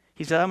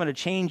 He said, I'm going to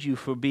change you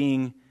from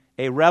being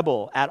a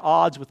rebel at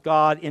odds with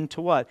God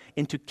into what?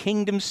 Into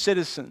kingdom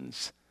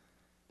citizens.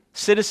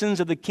 Citizens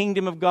of the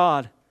kingdom of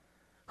God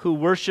who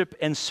worship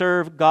and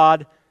serve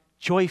God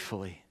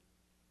joyfully.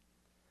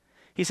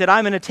 He said,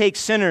 I'm going to take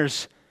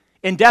sinners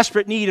in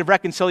desperate need of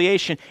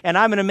reconciliation, and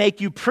I'm going to make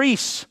you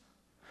priests.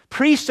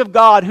 Priests of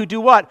God who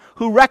do what?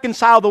 Who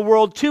reconcile the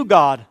world to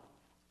God.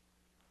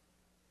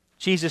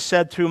 Jesus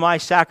said, through my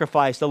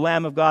sacrifice, the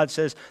Lamb of God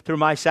says, through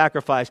my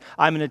sacrifice,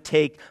 I'm going to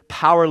take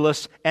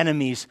powerless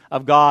enemies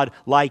of God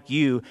like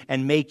you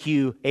and make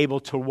you able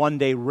to one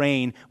day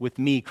reign with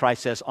me,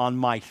 Christ says, on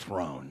my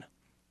throne.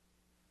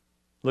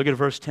 Look at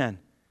verse 10.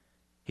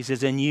 He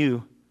says, and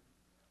you,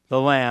 the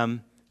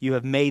Lamb, you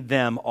have made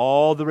them,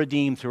 all the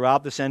redeemed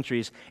throughout the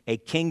centuries, a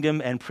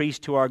kingdom and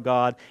priest to our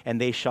God, and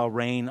they shall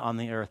reign on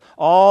the earth.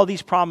 All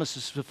these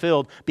promises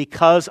fulfilled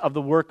because of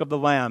the work of the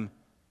Lamb,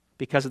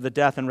 because of the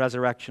death and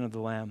resurrection of the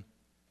Lamb.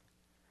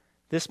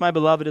 This, my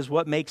beloved, is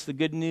what makes the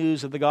good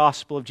news of the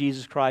gospel of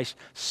Jesus Christ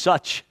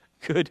such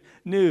good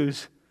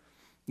news.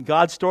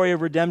 God's story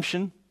of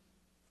redemption,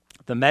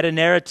 the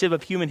meta-narrative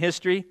of human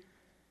history,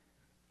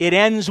 it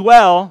ends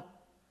well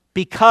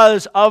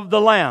because of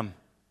the Lamb.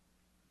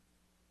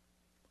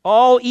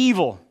 All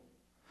evil,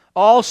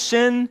 all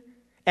sin,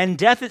 and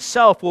death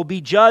itself will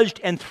be judged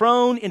and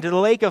thrown into the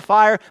lake of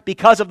fire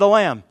because of the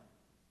Lamb.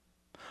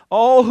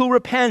 All who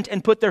repent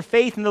and put their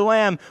faith in the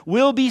Lamb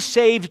will be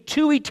saved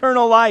to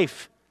eternal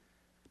life,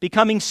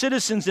 becoming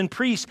citizens and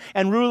priests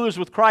and rulers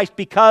with Christ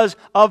because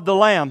of the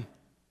Lamb.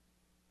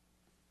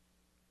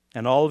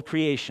 And all of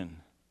creation,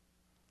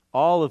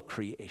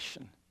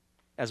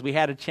 as we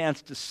had a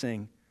chance to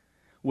sing,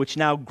 which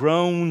now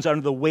groans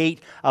under the weight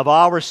of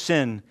our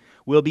sin,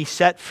 will be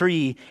set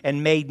free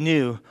and made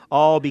new,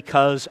 all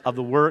because of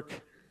the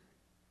work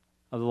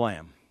of the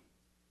Lamb.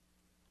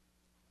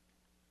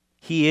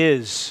 He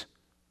is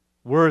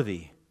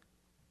worthy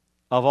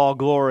of all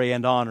glory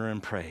and honor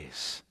and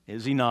praise,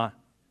 is he not?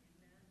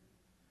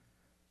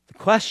 The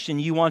question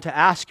you want to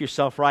ask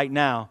yourself right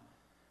now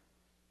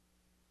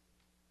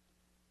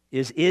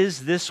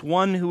is this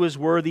one who is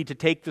worthy to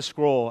take the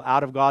scroll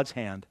out of God's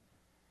hand?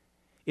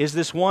 Is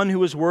this one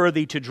who is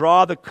worthy to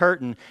draw the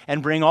curtain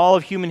and bring all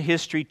of human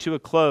history to a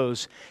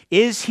close?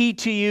 Is he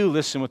to you,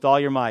 listen with all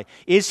your might,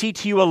 is he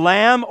to you a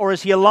lamb or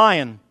is he a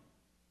lion?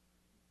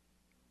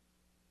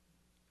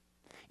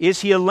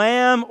 Is he a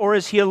lamb or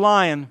is he a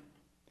lion?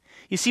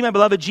 You see, my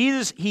beloved,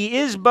 Jesus, he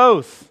is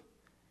both.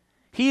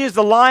 He is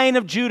the Lion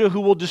of Judah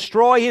who will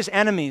destroy his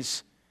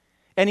enemies,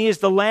 and he is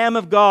the Lamb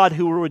of God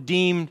who will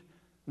redeem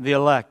the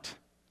elect.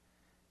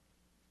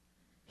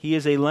 He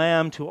is a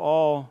lamb to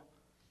all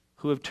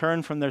who have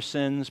turned from their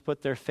sins,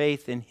 put their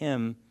faith in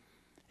him,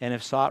 and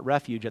have sought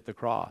refuge at the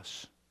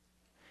cross.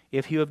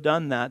 If you have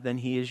done that, then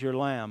he is your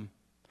lamb.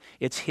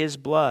 It's his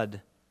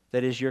blood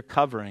that is your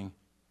covering.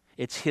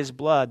 It's his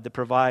blood that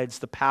provides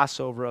the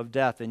Passover of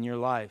death in your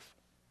life.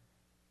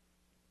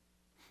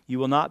 You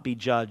will not be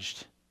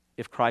judged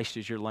if Christ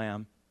is your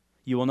lamb.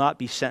 You will not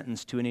be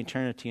sentenced to an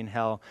eternity in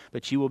hell,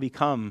 but you will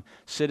become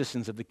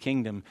citizens of the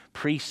kingdom,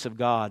 priests of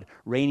God,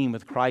 reigning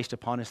with Christ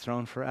upon his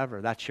throne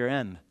forever. That's your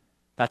end.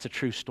 That's a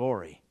true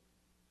story.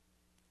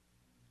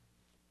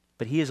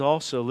 But he is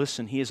also,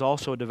 listen, he is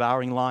also a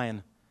devouring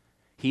lion.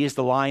 He is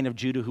the Lion of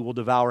Judah who will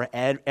devour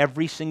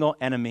every single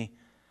enemy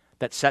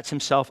that sets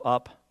himself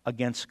up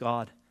against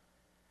God.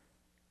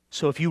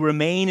 So if you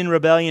remain in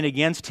rebellion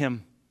against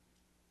him,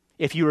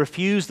 if you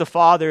refuse the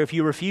Father, if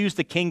you refuse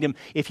the kingdom,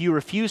 if you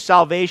refuse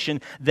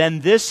salvation, then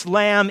this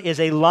Lamb is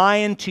a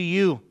lion to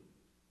you.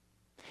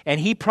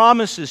 And he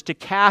promises to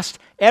cast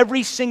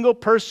every single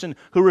person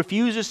who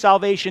refuses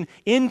salvation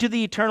into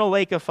the eternal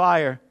lake of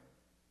fire,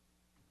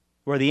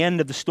 where the end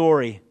of the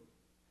story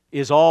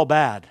is all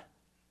bad,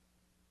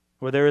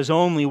 where there is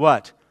only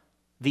what?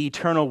 The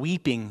eternal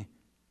weeping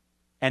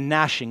and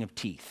gnashing of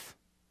teeth.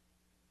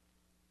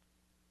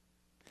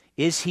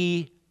 Is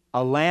he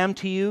a lamb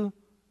to you,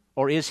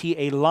 or is he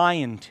a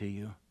lion to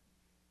you?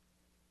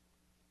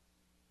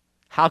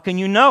 How can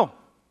you know?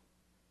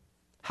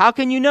 How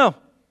can you know?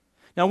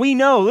 Now we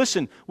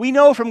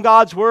know from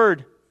God's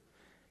Word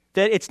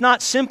that it's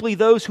not simply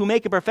those who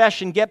make a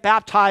profession, get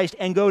baptized,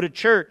 and go to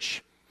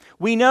church.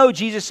 We know,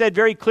 Jesus said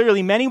very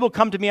clearly, many will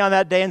come to me on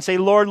that day and say,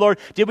 Lord, Lord,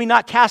 did we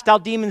not cast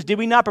out demons? Did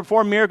we not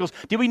perform miracles?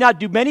 Did we not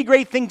do many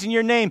great things in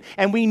your name?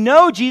 And we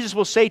know Jesus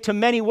will say to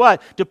many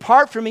what?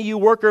 Depart from me, you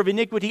worker of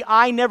iniquity.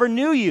 I never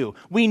knew you.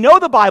 We know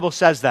the Bible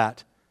says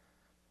that.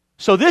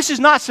 So this is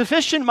not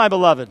sufficient, my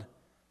beloved.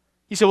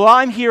 You say, well,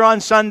 I'm here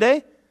on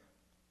Sunday.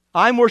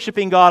 I'm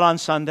worshiping God on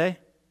Sunday.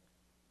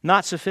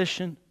 Not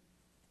sufficient.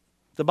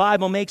 The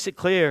Bible makes it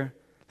clear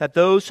that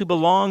those who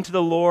belong to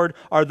the Lord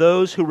are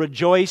those who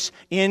rejoice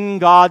in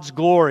God's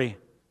glory.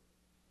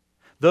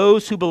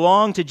 Those who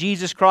belong to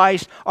Jesus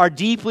Christ are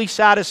deeply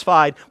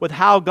satisfied with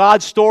how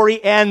God's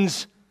story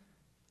ends.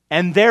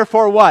 And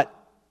therefore what?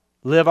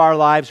 Live our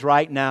lives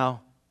right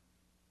now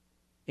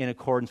in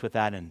accordance with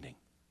that ending.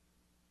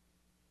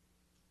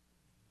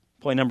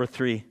 Point number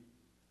 3.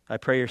 I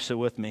pray you're still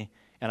with me.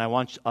 And I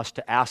want us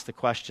to ask the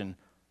question,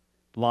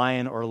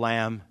 lion or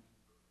lamb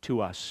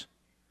to us?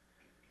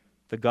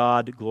 The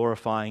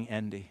God-glorifying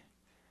ending.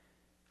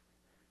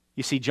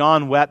 You see,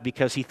 John wept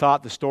because he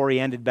thought the story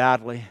ended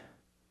badly.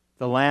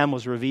 The Lamb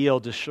was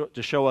revealed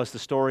to show us the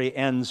story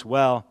ends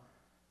well.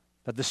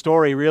 That the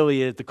story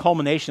really is, the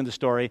culmination of the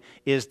story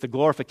is the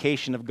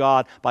glorification of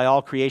God by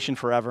all creation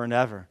forever and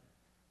ever.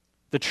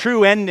 The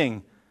true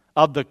ending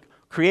of the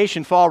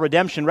creation, fall,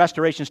 redemption,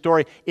 restoration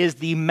story is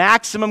the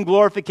maximum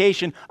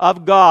glorification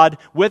of God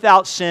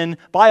without sin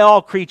by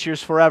all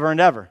creatures forever and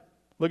ever.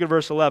 Look at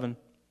verse 11.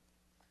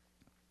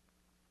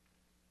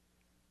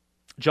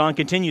 John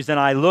continues, Then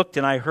I looked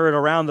and I heard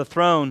around the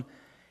throne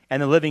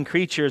and the living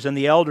creatures and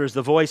the elders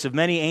the voice of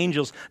many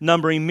angels,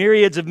 numbering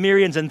myriads of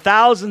myriads and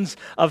thousands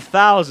of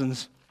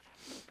thousands.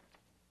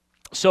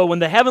 So when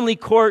the heavenly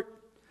court,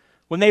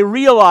 when they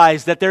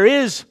realize that there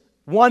is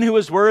one who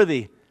is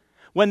worthy,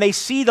 when they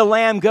see the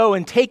Lamb go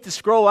and take the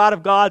scroll out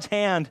of God's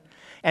hand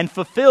and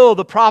fulfill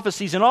the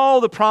prophecies and all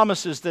the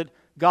promises that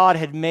God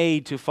had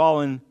made to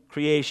fallen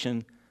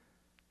creation,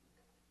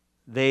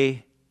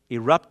 they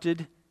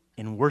erupted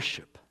in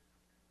worship.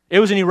 It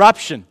was an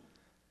eruption.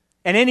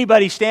 And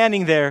anybody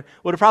standing there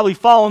would have probably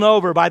fallen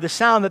over by the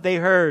sound that they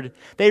heard.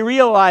 They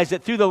realized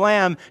that through the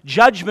Lamb,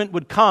 judgment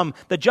would come,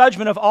 the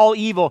judgment of all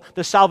evil,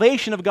 the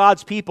salvation of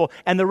God's people,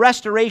 and the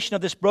restoration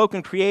of this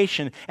broken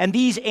creation. And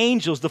these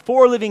angels, the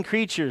 4 living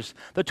creatures,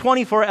 the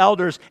 24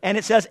 elders, and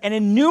it says an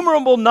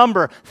innumerable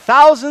number,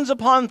 thousands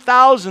upon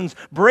thousands,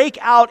 break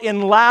out in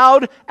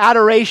loud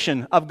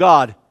adoration of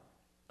God.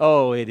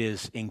 Oh, it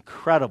is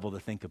incredible to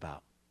think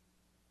about.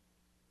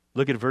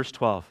 Look at verse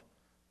 12.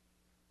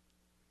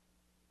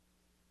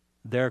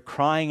 They're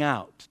crying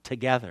out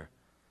together,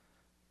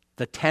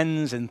 the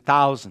tens and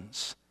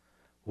thousands,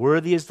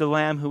 worthy is the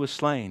Lamb who was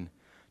slain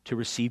to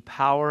receive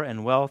power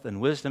and wealth and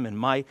wisdom and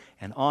might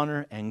and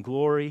honor and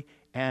glory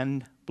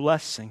and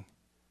blessing.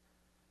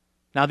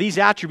 Now these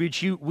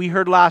attributes we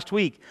heard last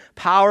week,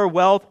 power,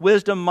 wealth,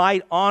 wisdom,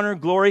 might, honor,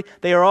 glory,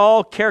 they are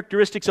all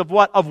characteristics of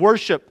what? Of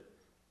worship.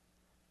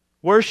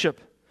 Worship.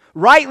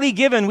 Rightly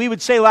given, we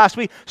would say last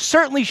week,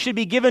 certainly should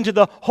be given to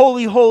the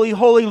holy, holy,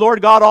 holy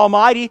Lord God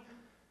Almighty,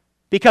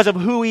 because of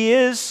who He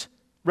is,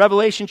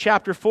 Revelation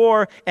chapter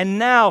 4, and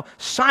now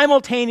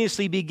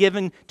simultaneously be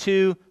given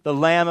to the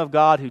Lamb of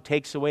God who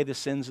takes away the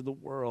sins of the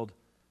world.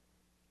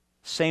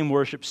 Same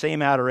worship,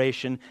 same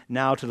adoration,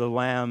 now to the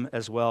Lamb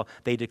as well.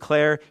 They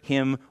declare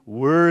Him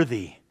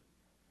worthy.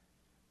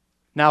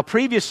 Now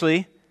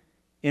previously,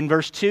 in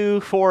verse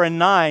 2, 4, and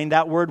 9,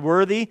 that word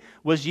worthy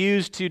was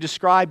used to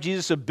describe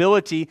Jesus'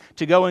 ability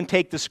to go and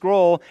take the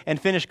scroll and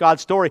finish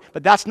God's story.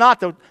 But that's not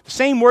the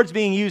same words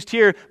being used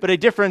here, but a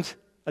different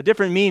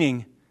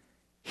meaning.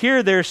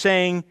 Here they're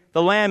saying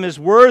the Lamb is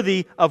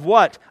worthy of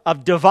what?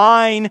 Of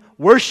divine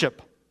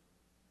worship.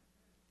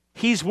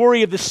 He's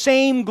worthy of the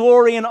same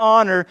glory and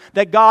honor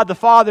that God the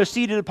Father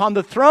seated upon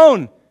the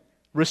throne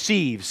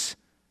receives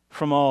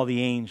from all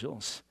the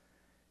angels.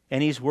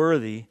 And He's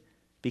worthy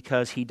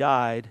because He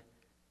died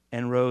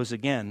and rose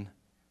again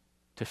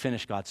to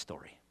finish God's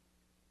story.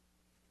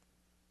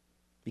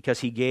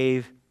 Because He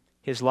gave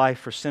His life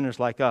for sinners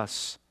like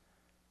us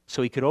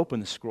so He could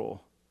open the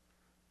scroll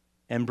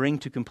and bring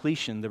to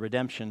completion the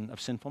redemption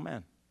of sinful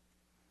men.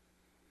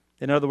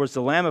 In other words,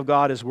 the Lamb of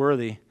God is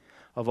worthy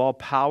of all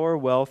power,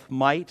 wealth,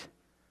 might,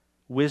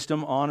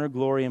 wisdom, honor,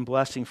 glory, and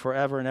blessing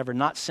forever and ever,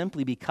 not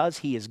simply because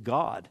he is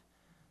God.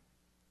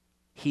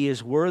 He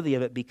is worthy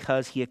of it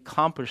because he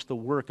accomplished the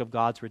work of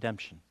God's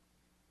redemption.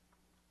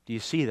 Do you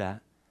see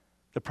that?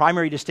 The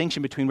primary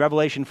distinction between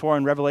Revelation 4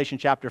 and Revelation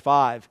chapter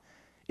 5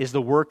 is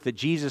the work that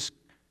Jesus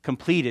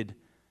completed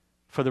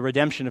for the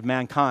redemption of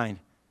mankind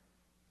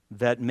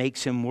that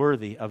makes him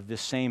worthy of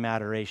this same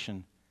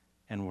adoration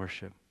and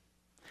worship.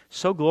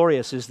 So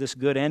glorious is this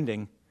good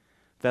ending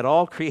that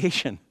all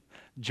creation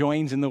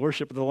joins in the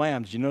worship of the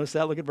Lamb. Did you notice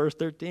that? Look at verse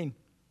 13.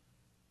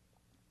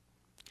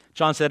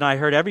 John said, "And I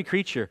heard every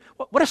creature."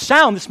 What a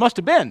sound this must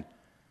have been.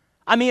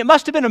 I mean, it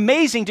must have been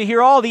amazing to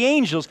hear all the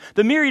angels,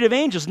 the myriad of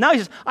angels. Now he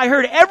says, "I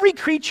heard every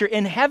creature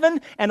in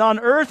heaven and on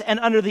earth and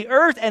under the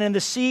earth and in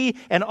the sea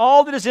and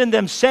all that is in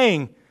them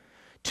saying,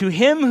 'To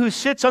him who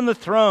sits on the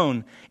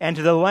throne and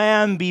to the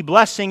Lamb be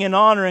blessing and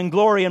honor and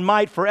glory and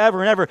might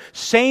forever and ever.'"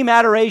 Same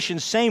adoration,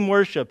 same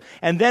worship.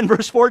 And then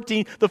verse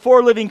 14, the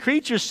four living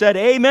creatures said,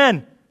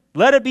 "Amen.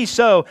 Let it be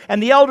so."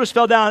 And the elders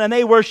fell down and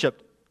they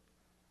worshiped.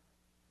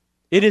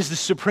 It is the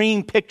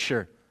supreme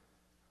picture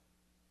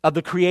of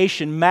the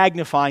creation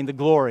magnifying the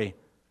glory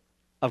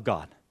of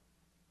God.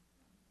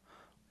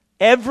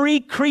 Every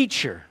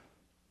creature,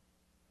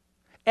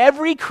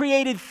 every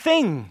created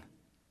thing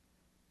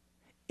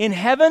in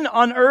heaven,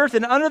 on earth,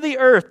 and under the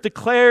earth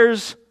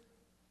declares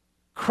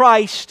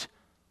Christ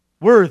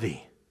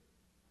worthy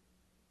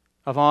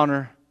of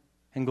honor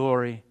and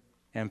glory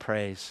and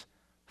praise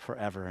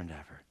forever and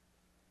ever.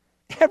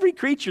 Every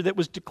creature that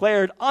was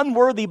declared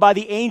unworthy by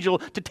the angel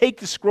to take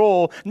the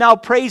scroll now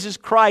praises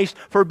Christ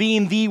for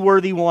being the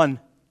worthy one,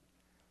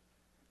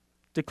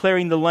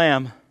 declaring the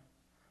Lamb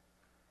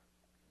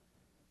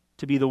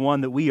to be the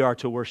one that we are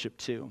to worship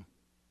too.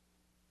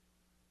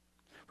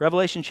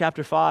 Revelation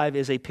chapter 5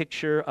 is a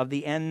picture of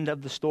the end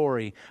of the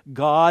story.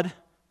 God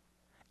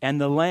and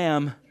the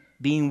Lamb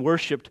being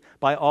worshiped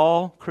by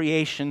all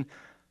creation,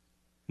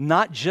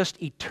 not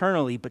just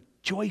eternally, but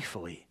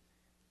joyfully.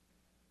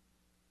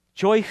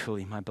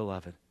 Joyfully, my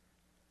beloved,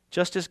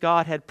 just as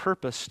God had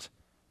purposed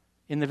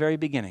in the very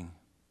beginning.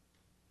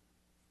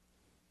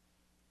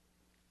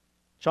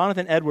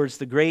 Jonathan Edwards,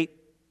 the great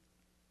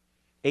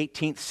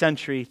 18th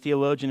century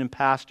theologian and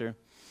pastor,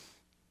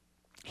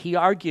 he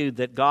argued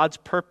that God's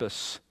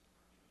purpose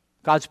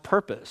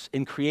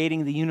in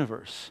creating the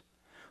universe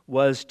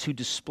was to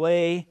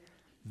display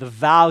the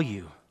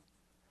value,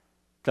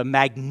 the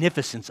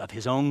magnificence of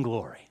his own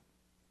glory.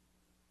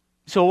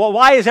 So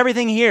why is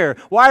everything here?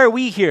 Why are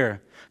we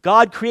here?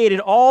 God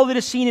created all that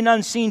is seen and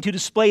unseen to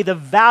display the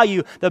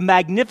value, the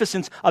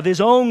magnificence of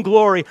his own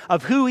glory,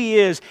 of who he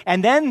is.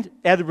 And then,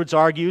 Edwards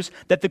argues,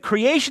 that the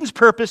creation's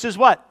purpose is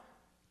what?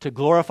 To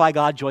glorify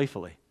God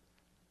joyfully.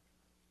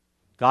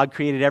 God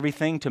created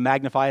everything to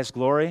magnify his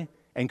glory,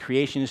 and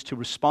creation is to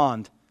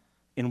respond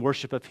in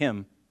worship of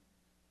him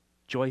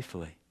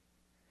joyfully.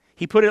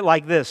 He put it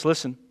like this,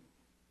 listen.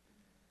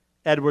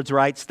 Edwards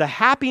writes, "The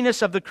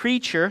happiness of the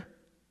creature,"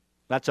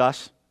 that's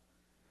us,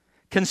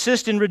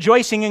 "consists in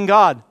rejoicing in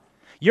God."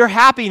 Your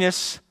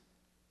happiness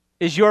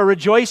is your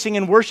rejoicing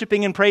and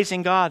worshiping and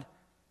praising God.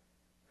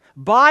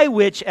 "By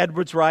which,"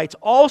 Edwards writes,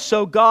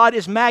 "also God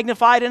is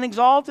magnified and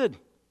exalted."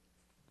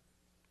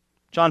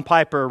 John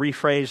Piper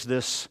rephrased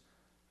this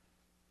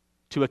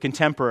to a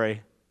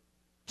contemporary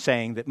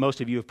saying that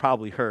most of you have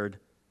probably heard.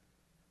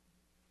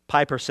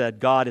 Piper said,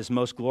 "God is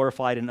most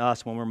glorified in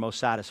us when we're most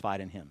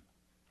satisfied in him."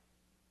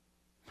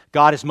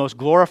 God is most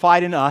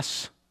glorified in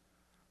us.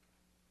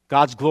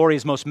 God's glory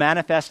is most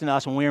manifest in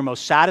us when we are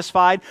most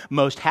satisfied,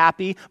 most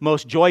happy,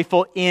 most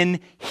joyful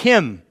in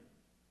him.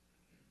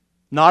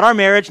 Not our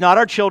marriage, not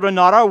our children,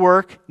 not our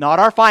work, not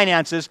our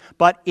finances,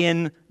 but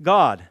in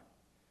God.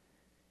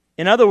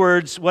 In other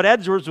words, what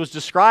Edwards was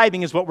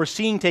describing is what we're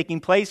seeing taking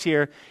place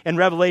here in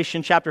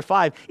Revelation chapter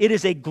 5. It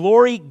is a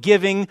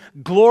glory-giving,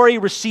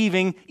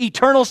 glory-receiving,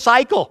 eternal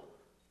cycle.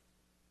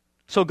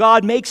 So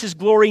God makes his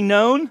glory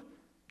known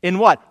in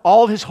what?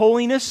 All of his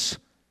holiness,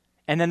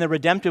 and then the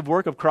redemptive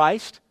work of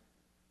Christ.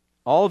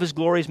 All of his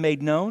glory is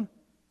made known.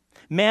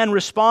 Man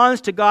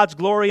responds to God's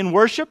glory in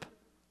worship,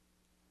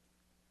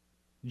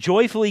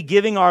 joyfully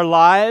giving our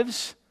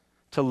lives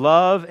to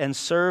love and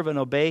serve and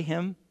obey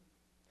him.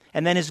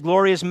 And then his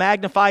glory is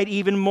magnified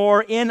even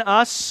more in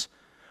us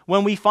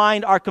when we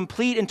find our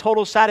complete and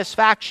total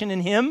satisfaction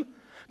in him,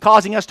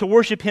 causing us to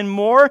worship him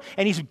more,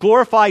 and he's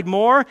glorified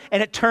more,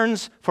 and it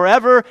turns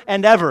forever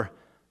and ever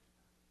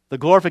the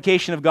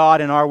glorification of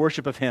God and our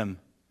worship of him.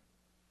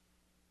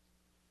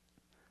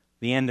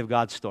 The end of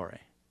God's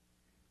story,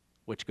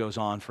 which goes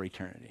on for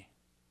eternity.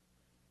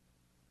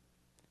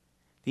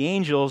 The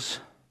angels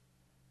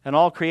and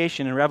all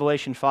creation in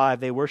Revelation 5,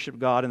 they worship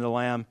God and the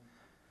Lamb.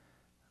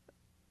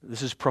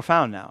 This is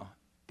profound now,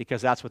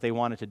 because that's what they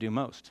wanted to do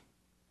most.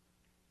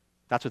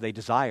 That's what they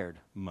desired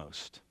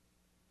most.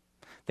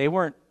 They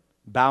weren't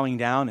bowing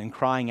down and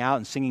crying out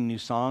and singing new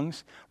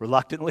songs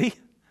reluctantly,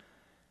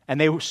 and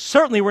they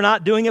certainly were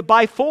not doing it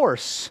by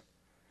force.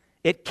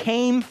 It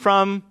came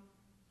from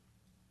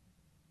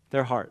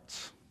their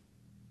hearts.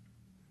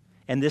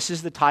 And this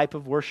is the type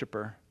of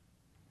worshiper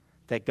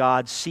that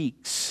God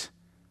seeks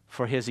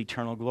for His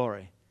eternal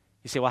glory.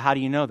 You say, well, how do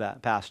you know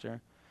that, Pastor?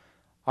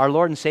 Our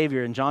Lord and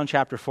Savior in John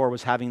chapter 4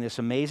 was having this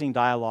amazing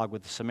dialogue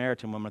with the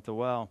Samaritan woman at the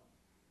well.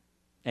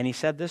 And He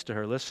said this to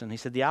her, listen, He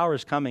said, the hour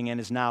is coming and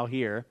is now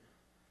here.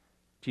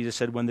 Jesus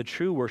said, when the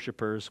true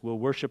worshipers will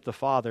worship the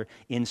Father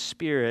in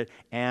spirit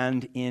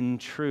and in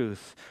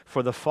truth.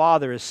 For the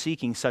Father is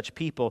seeking such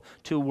people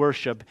to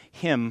worship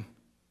Him.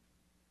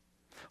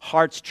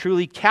 Hearts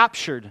truly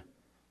captured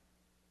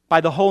by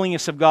the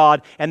holiness of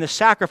God and the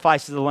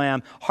sacrifice of the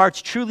Lamb,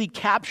 hearts truly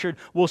captured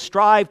will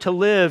strive to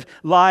live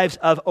lives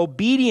of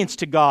obedience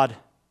to God,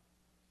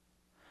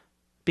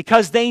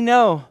 because they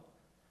know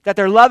that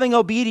their loving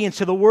obedience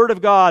to the Word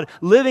of God,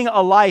 living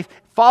a life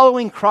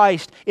following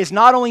Christ, is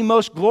not only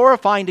most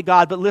glorifying to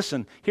God, but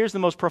listen, here's the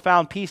most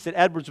profound piece that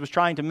Edwards was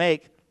trying to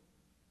make.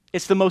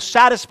 It's the most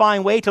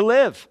satisfying way to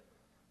live.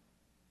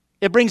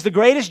 It brings the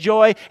greatest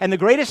joy and the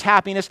greatest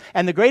happiness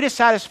and the greatest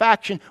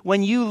satisfaction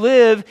when you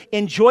live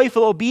in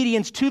joyful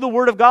obedience to the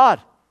Word of God.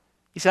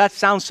 You say, that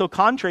sounds so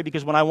contrary,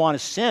 because when I want to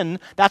sin,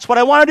 that's what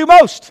I want to do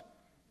most.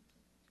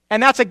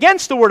 And that's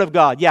against the Word of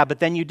God. Yeah, but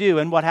then you do,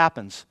 and what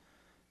happens?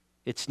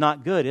 It's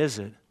not good, is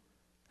it?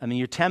 I mean,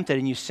 you're tempted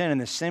and you sin, and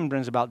the sin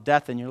brings about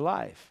death in your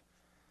life.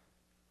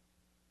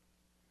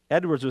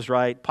 Edwards was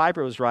right,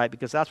 Piper was right,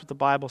 because that's what the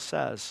Bible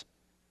says.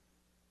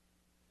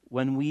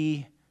 When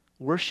we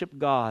worship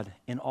God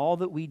in all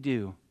that we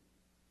do,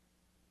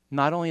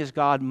 not only is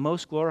God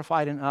most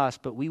glorified in us,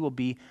 but we will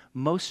be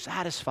most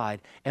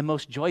satisfied and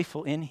most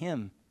joyful in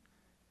Him.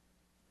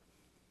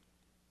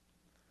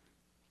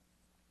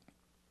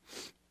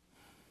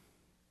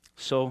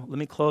 So let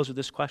me close with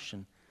this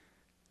question.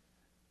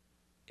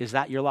 Is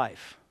that your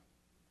life?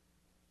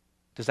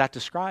 Does that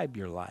describe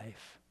your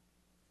life?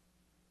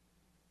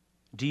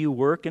 Do you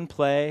work and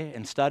play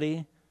and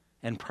study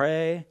and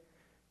pray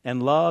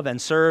and love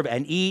and serve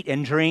and eat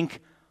and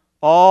drink,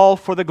 all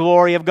for the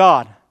glory of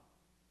God?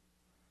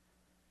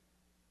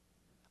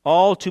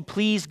 All to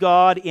please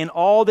God in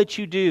all that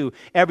you do,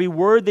 every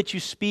word that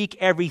you speak,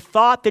 every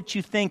thought that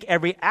you think,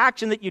 every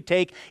action that you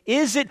take,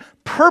 is it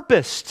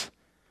purposed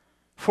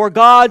for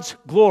God's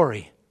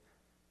glory?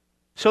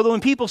 So that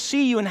when people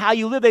see you and how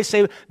you live, they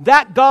say,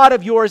 that God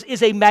of yours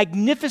is a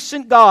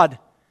magnificent God.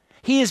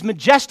 He is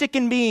majestic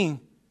in being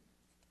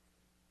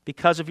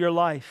because of your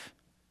life.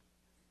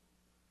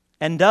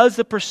 And does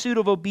the pursuit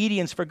of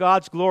obedience for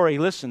God's glory,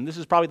 listen, this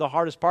is probably the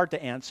hardest part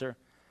to answer.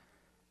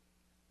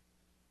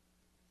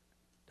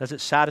 Does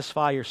it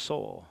satisfy your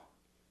soul?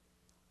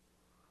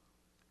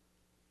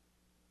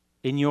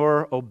 In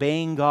your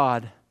obeying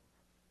God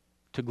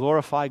to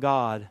glorify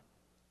God,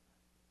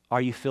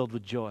 are you filled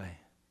with joy?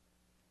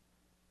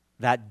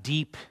 That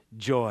deep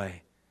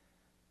joy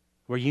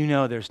where you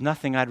know there's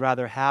nothing I'd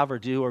rather have or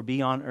do or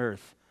be on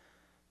earth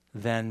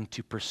than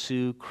to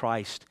pursue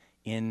Christ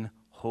in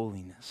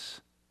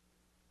holiness.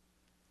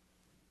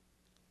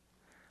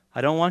 I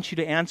don't want you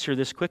to answer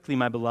this quickly,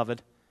 my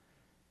beloved,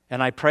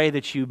 and I pray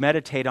that you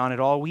meditate on it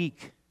all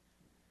week.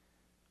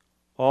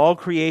 All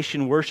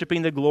creation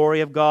worshiping the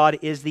glory of God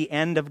is the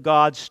end of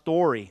God's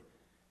story.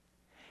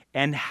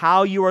 And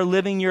how you are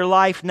living your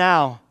life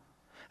now,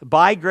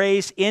 by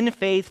grace, in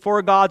faith,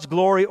 for God's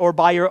glory, or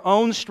by your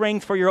own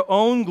strength for your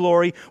own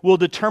glory, will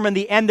determine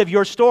the end of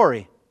your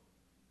story.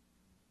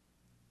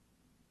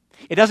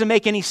 It doesn't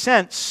make any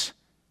sense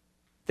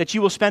that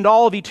you will spend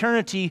all of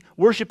eternity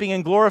worshiping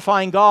and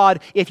glorifying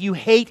God if you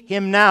hate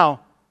Him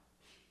now,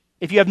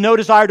 if you have no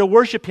desire to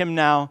worship Him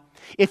now,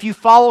 if you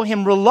follow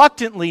Him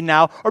reluctantly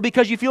now, or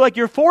because you feel like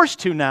you're forced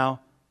to now.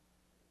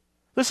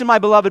 Listen, my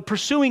beloved,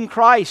 pursuing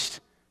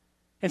Christ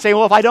and saying,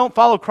 well, if I don't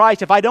follow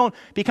Christ, if I don't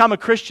become a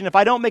Christian, if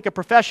I don't make a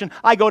profession,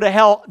 I go to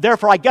hell,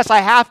 therefore I guess I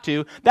have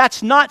to.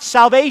 That's not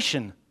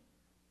salvation.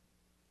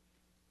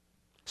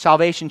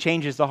 Salvation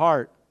changes the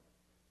heart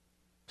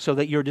so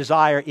that your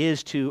desire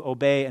is to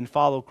obey and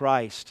follow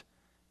Christ.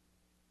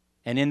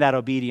 And in that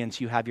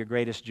obedience, you have your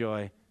greatest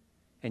joy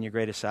and your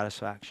greatest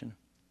satisfaction.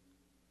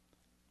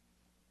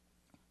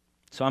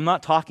 So I'm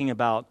not talking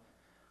about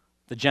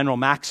the General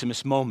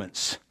Maximus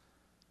moments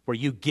where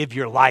you give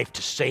your life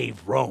to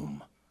save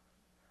Rome.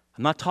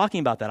 I'm not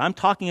talking about that. I'm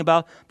talking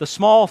about the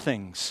small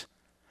things.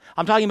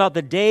 I'm talking about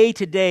the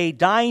day-to-day,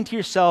 dying to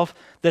yourself,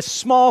 the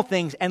small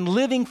things, and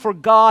living for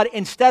God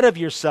instead of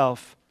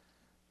yourself.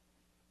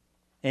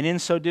 And in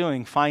so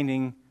doing,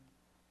 finding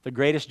the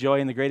greatest joy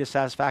and the greatest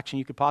satisfaction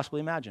you could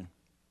possibly imagine.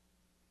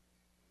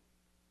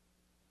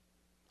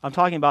 I'm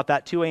talking about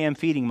that 2 a.m.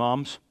 feeding,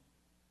 moms,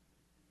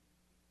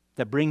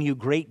 that bring you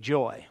great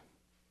joy.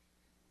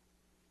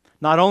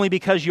 Not only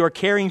because you're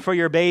caring for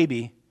your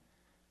baby,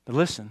 but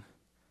listen,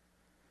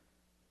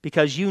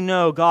 because you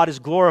know God is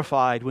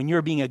glorified when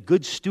you're being a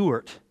good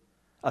steward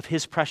of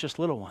His precious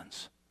little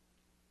ones.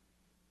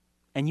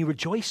 And you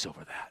rejoice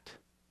over that.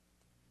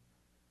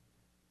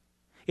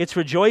 It's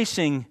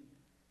rejoicing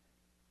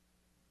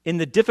in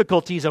the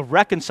difficulties of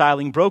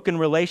reconciling broken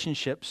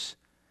relationships,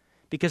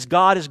 because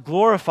God is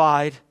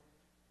glorified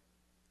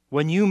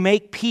when you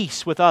make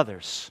peace with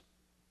others,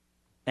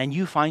 and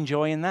you find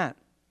joy in that.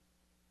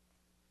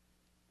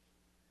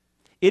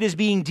 It is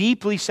being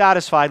deeply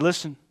satisfied,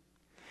 listen,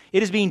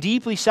 it is being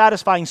deeply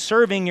satisfying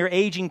serving your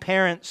aging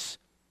parents.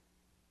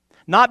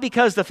 Not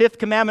because the fifth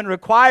commandment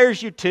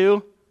requires you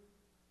to,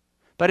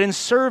 but in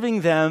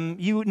serving them,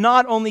 you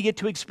not only get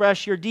to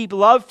express your deep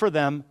love for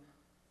them,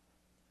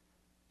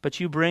 but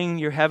you bring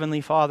your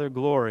Heavenly Father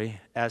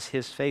glory as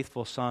His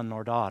faithful son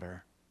or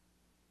daughter,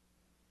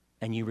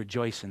 and you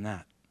rejoice in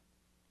that.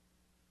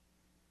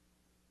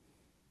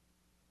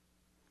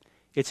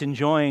 It's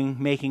enjoying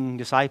making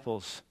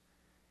disciples,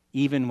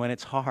 even when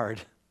it's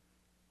hard,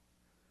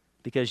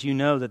 because you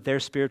know that their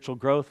spiritual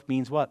growth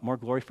means what? More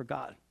glory for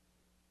God.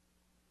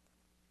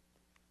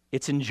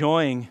 It's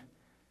enjoying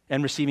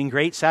and receiving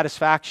great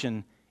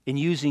satisfaction in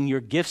using your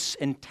gifts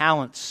and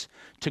talents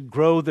to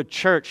grow the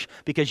church,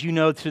 because you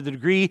know to the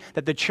degree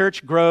that the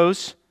church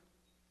grows,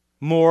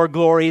 more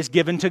glory is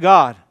given to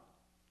God.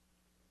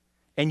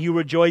 And you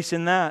rejoice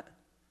in that.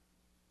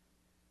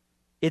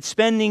 It's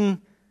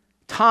spending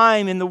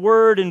time in the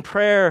Word and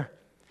prayer.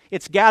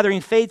 It's gathering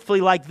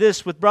faithfully like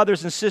this with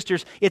brothers and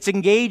sisters. It's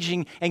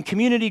engaging in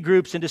community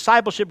groups and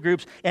discipleship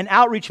groups and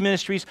outreach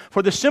ministries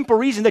for the simple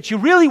reason that you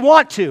really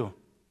want to.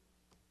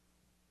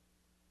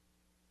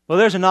 Well,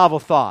 there's a novel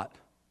thought.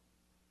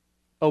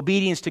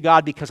 Obedience to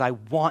God because I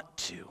want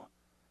to,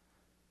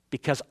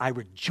 because I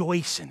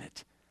rejoice in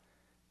it,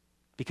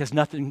 because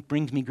nothing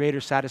brings me greater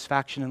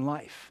satisfaction in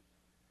life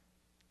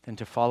than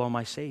to follow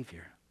my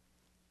Savior.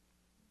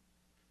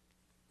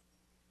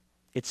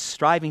 It's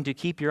striving to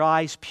keep your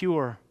eyes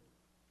pure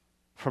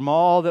from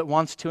all that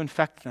wants to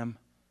infect them,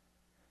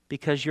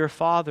 because your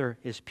Father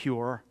is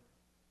pure,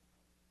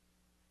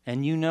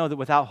 and you know that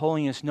without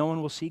holiness no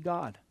one will see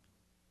God.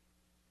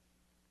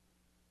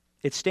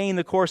 It's staying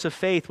the course of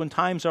faith when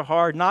times are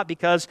hard, not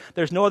because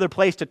there's no other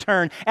place to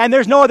turn. And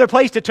there's no other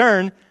place to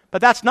turn,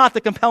 but that's not the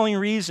compelling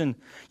reason.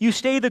 You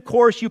stay the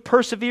course, you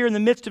persevere in the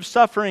midst of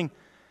suffering,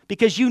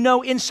 because you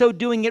know in so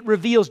doing it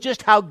reveals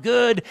just how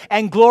good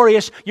and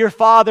glorious your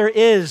Father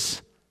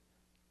is.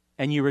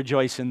 And you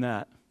rejoice in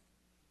that.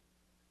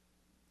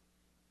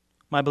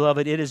 My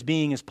beloved, it is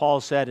being, as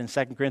Paul said in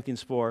 2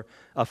 Corinthians 4,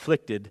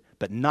 afflicted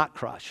but not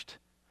crushed,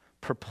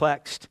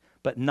 perplexed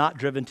but not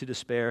driven to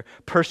despair,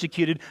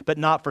 persecuted but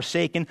not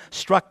forsaken,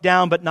 struck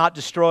down but not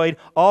destroyed,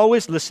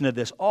 always, listen to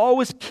this,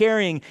 always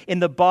carrying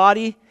in the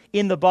body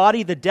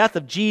the death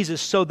of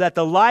Jesus, so that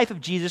the life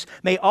of Jesus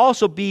may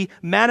also be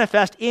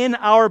manifest in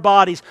our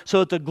bodies, so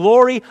that the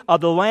glory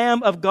of the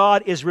Lamb of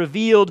God is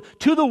revealed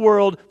to the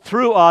world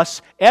through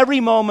us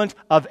every moment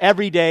of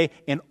every day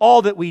in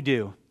all that we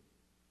do.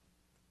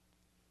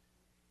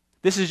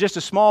 This is just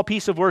a small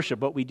piece of worship,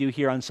 what we do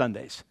here on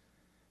Sundays.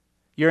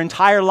 Your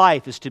entire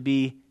life is to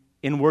be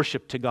in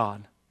worship to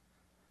God,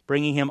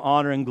 bringing Him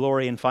honor and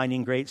glory and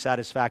finding great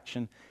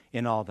satisfaction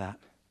in all that.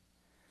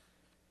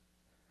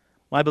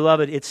 My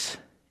beloved, it's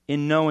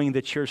in knowing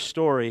that your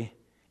story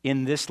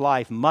in this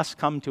life must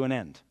come to an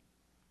end.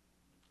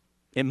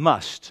 It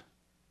must.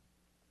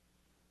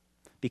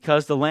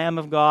 Because the Lamb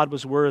of God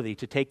was worthy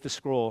to take the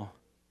scroll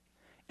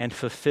and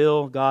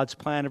fulfill God's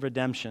plan of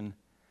redemption,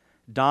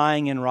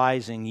 dying and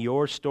rising,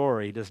 your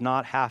story does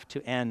not have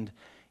to end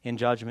in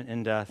judgment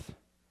and death.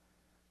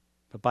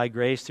 But by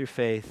grace through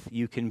faith,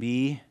 you can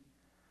be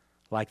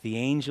like the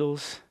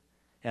angels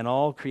and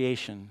all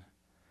creation,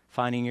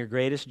 finding your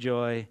greatest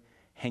joy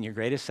and your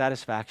greatest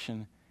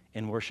satisfaction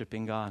in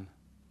worshiping God.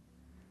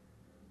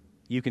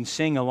 You can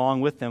sing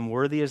along with them,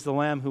 "Worthy is the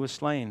Lamb who was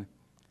slain,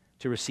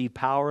 to receive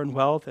power and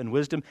wealth and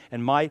wisdom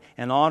and might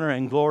and honor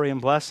and glory and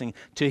blessing.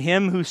 To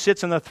Him who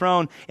sits on the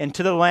throne and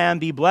to the Lamb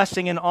be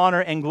blessing and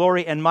honor and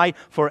glory and might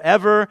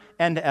forever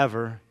and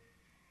ever."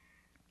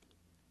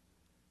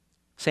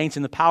 Saints,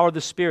 in the power of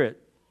the Spirit,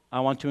 I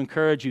want to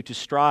encourage you to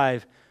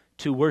strive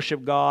to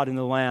worship God and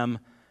the Lamb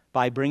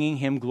by bringing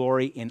Him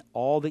glory in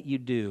all that you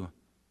do,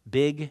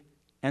 big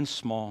and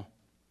small.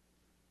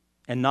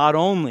 And not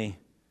only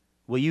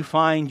will you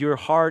find your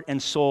heart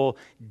and soul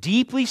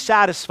deeply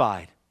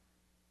satisfied,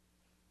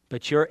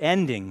 but your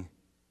ending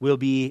will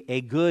be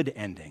a good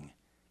ending.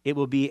 It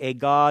will be a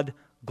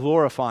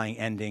God-glorifying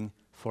ending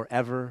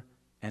forever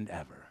and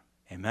ever.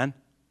 Amen?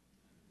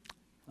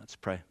 Let's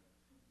pray.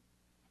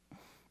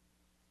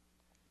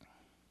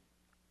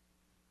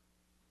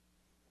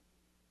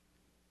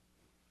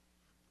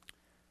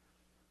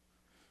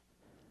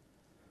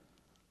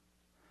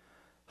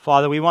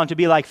 Father, we want to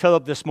be like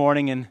Philip this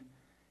morning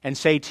and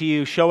say to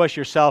you, show us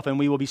yourself and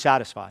we will be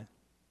satisfied.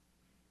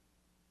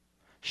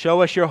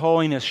 Show us your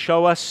holiness.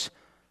 Show us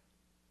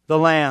the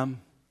Lamb,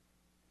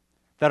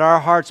 that our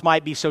hearts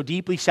might be so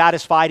deeply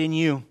satisfied in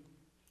you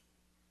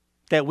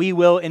that we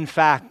will, in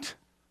fact,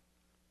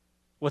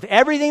 with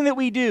everything that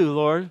we do,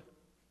 Lord,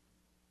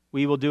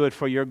 we will do it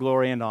for your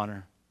glory and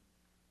honor.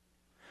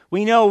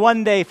 We know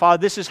one day,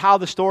 Father, this is how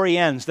the story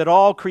ends, that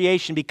all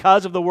creation,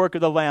 because of the work of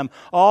the Lamb,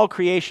 all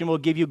creation will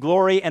give you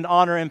glory and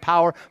honor and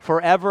power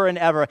forever and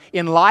ever.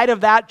 In light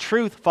of that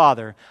truth,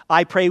 Father,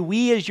 I pray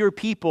we as your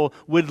people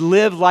would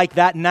live like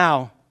that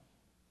now,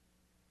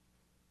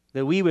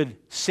 that we would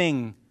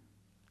sing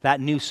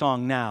that new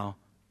song now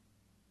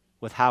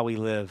with how we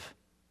live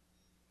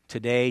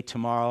today,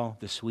 tomorrow,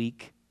 this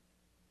week.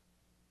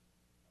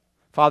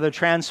 Father,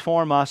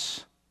 transform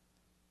us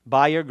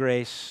by your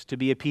grace to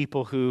be a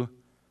people who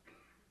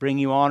bring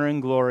you honor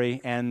and glory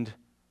and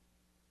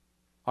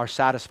are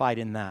satisfied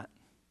in that.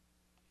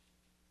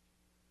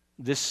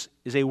 This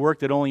is a work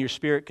that only your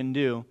Spirit can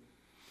do.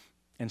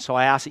 And so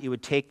I ask that you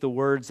would take the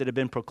words that have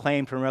been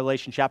proclaimed from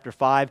Revelation chapter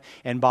 5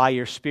 and by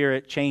your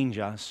Spirit change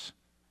us.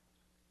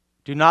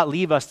 Do not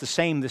leave us the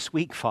same this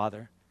week,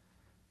 Father.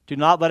 Do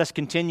not let us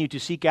continue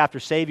to seek after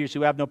Saviors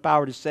who have no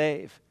power to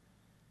save.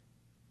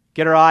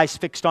 Get our eyes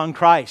fixed on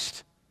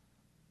Christ.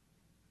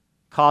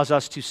 Cause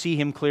us to see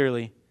Him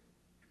clearly,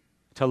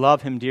 to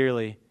love Him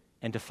dearly,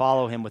 and to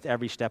follow Him with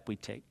every step we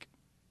take.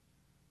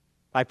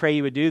 I pray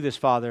you would do this,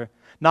 Father,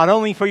 not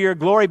only for your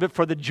glory, but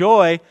for the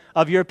joy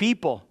of your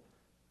people,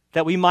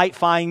 that we might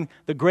find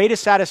the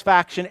greatest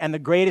satisfaction and the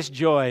greatest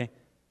joy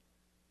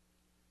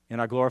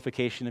in our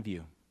glorification of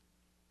you.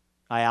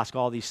 I ask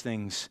all these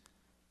things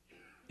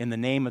in the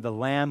name of the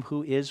Lamb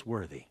who is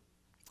worthy.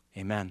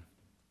 Amen.